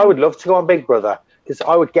mean, I would love to go on Big Brother because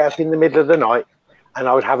I would get up in the middle of the night and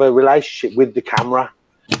I would have a relationship with the camera.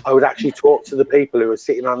 I would actually talk to the people who are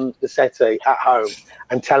sitting on the settee at home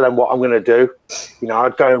and tell them what I'm going to do. You know,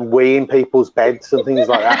 I'd go and wee in people's beds and things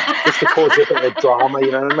like that just to cause a bit of drama,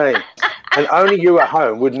 you know what I mean? And only you at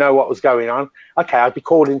home would know what was going on. Okay, I'd be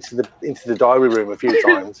called into the diary room a few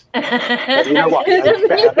times. But you know what?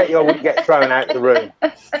 I bet you I wouldn't get thrown out of the room.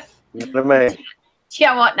 You know what I mean? Do you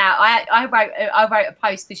know what? Now I wrote a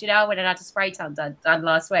post because, you know, when I had a spray tan done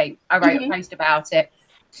last week, I wrote a post about it.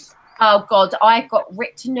 Oh God, I got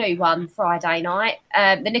ripped a new one Friday night.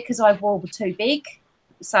 The knickers I wore were too big,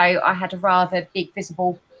 so I had a rather big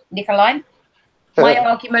visible knicker line. My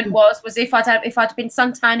argument was if I'd been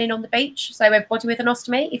suntanning on the beach, so everybody with an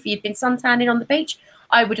ostomy, if you'd been suntanning on the beach,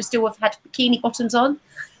 I would have still have had bikini bottoms on.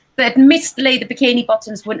 But admittedly, the bikini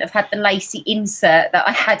bottoms wouldn't have had the lacy insert that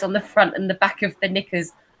I had on the front and the back of the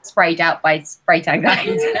knickers sprayed out by spray tan guns.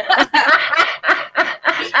 Do you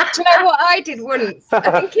know what I did once?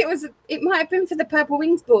 I think it might have been for the Purple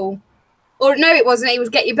Wings ball. Or no, it wasn't. It was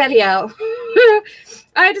Get Your Belly Out.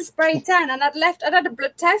 I had a spray tan and I'd had a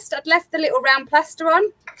blood test. I'd left the little round plaster on.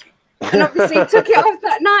 And obviously took it off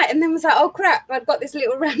that night and then was like, oh crap, I'd got this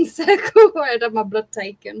little round circle where I'd had my blood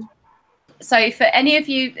taken. So for any of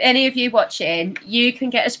you watching, you can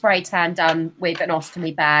get a spray tan done with an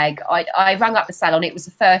ostomy bag. I rang up the salon. It was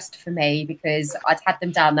the first for me because I'd had them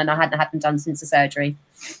done and I hadn't had them done since the surgery.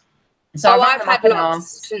 So I've had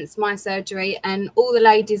lots since my surgery, and all the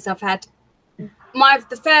ladies I've had,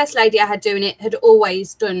 the first lady I had doing it had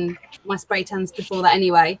always done my spray tans before that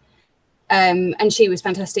anyway. And she was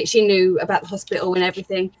fantastic. She knew about the hospital and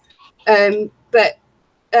everything. But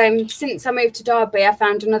since I moved to Derby, I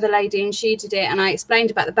found another lady and she did it. And I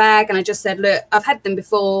explained about the bag and I just said, look, I've had them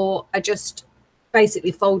before. I just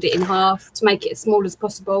basically fold it in half to make it as small as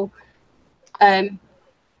possible. And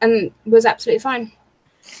was absolutely fine.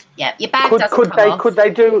 Yeah, your bag doesn't come off. Could they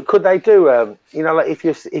do? You know, like if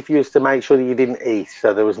you was to make sure that you didn't eat,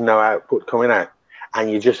 so there was no output coming out, and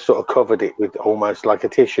you just sort of covered it with almost like a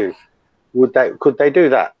tissue. Could they do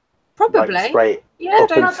that? Probably. Like spray yeah,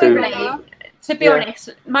 to be honest,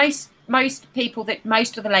 most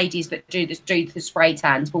of the ladies that do the spray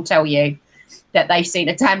tans will tell you that they've seen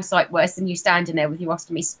a damn sight worse than you standing there with your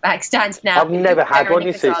ostomy bag standing out. I've never had one,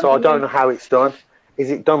 you see, so I don't know how it's done.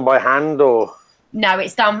 Is it done by hand or? No,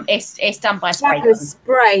 it's done. It's done by spray. Like a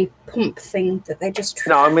spray pump thing that they just.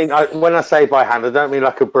 No, I mean when I say by hand, I don't mean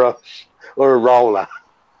like a brush or a roller.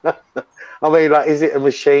 I mean, like, is it a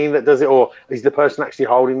machine that does it, or is the person actually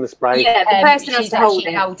holding the spray? Yeah, the person has to hold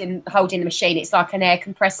it. Holding the machine. It's like an air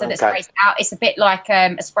compressor that sprays out. It's a bit like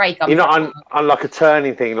a spray gun. You're not on like a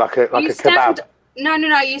turning thing, like a kebab. No.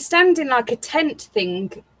 You stand in like a tent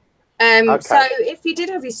thing. So if you did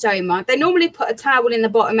have your stoma, they normally put a towel in the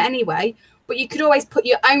bottom anyway, but you could always put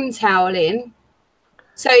your own towel in.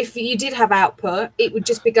 So if you did have output, it would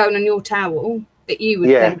just be going on your towel that you would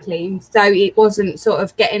then clean. So it wasn't sort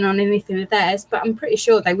of getting on anything of theirs, but I'm pretty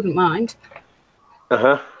sure they wouldn't mind.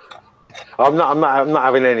 I'm not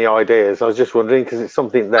having any ideas. I was just wondering because it's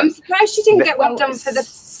something that. I'm surprised you didn't get one done for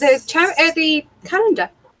the calendar.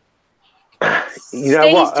 You know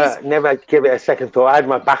what? Never give it a second thought. I had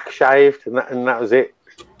my back shaved, and that was it.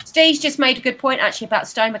 Steve's just made a good point actually about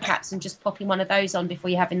stoma caps and just popping one of those on before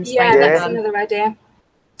you're having the spray. Yeah, that's another idea.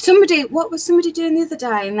 What was somebody doing the other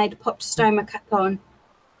day, and they'd popped a stoma cap on,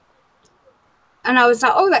 and I was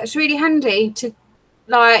like, oh, that's really handy to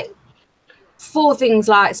like for things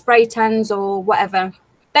like spray tans or whatever.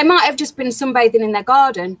 They might have just been sunbathing in their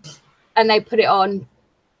garden and they put it on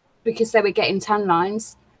because they were getting tan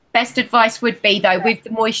lines. Best advice would be, though, with the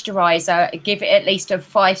moisturiser, give it at least a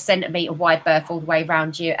 5 centimetre wide berth all the way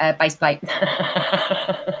around your base plate.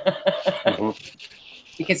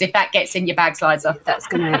 Because if that gets in your bag slides off, that's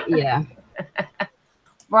going to, yeah.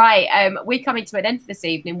 Right, we're coming to an end for this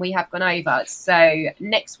evening. We have gone over. So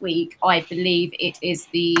next week, I believe it is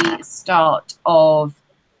the start of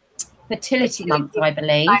fertility month, I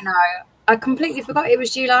believe. I know. I completely forgot it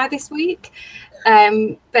was July this week.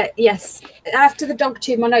 But yes, after the dog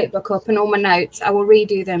chewed my notebook up and all my notes, I will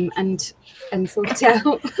redo them and sort it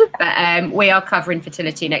out. But we are covering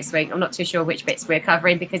fertility next week. I'm not too sure which bits we're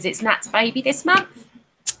covering because it's Nat's baby this month.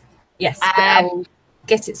 Yes, I will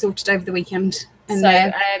get it sorted over the weekend. And,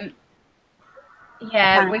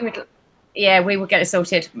 we will get it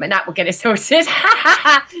sorted. Nat will get it sorted.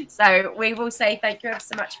 So we will say thank you ever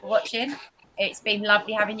so much for watching. It's been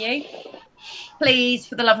lovely having you. Please,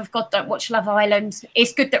 for the love of God, don't watch Love Island.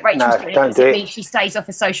 It's good that Rachel's doing it because it means she stays off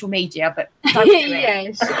of social media, but don't do it. Yeah,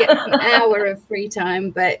 she gets an hour of free time,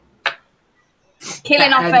 but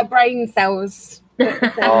killing off her brain cells at the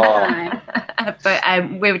same time.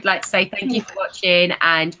 But we would like to say thank you for watching,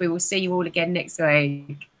 and we will see you all again next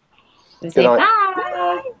week. We'll say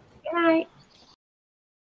bye. Good night.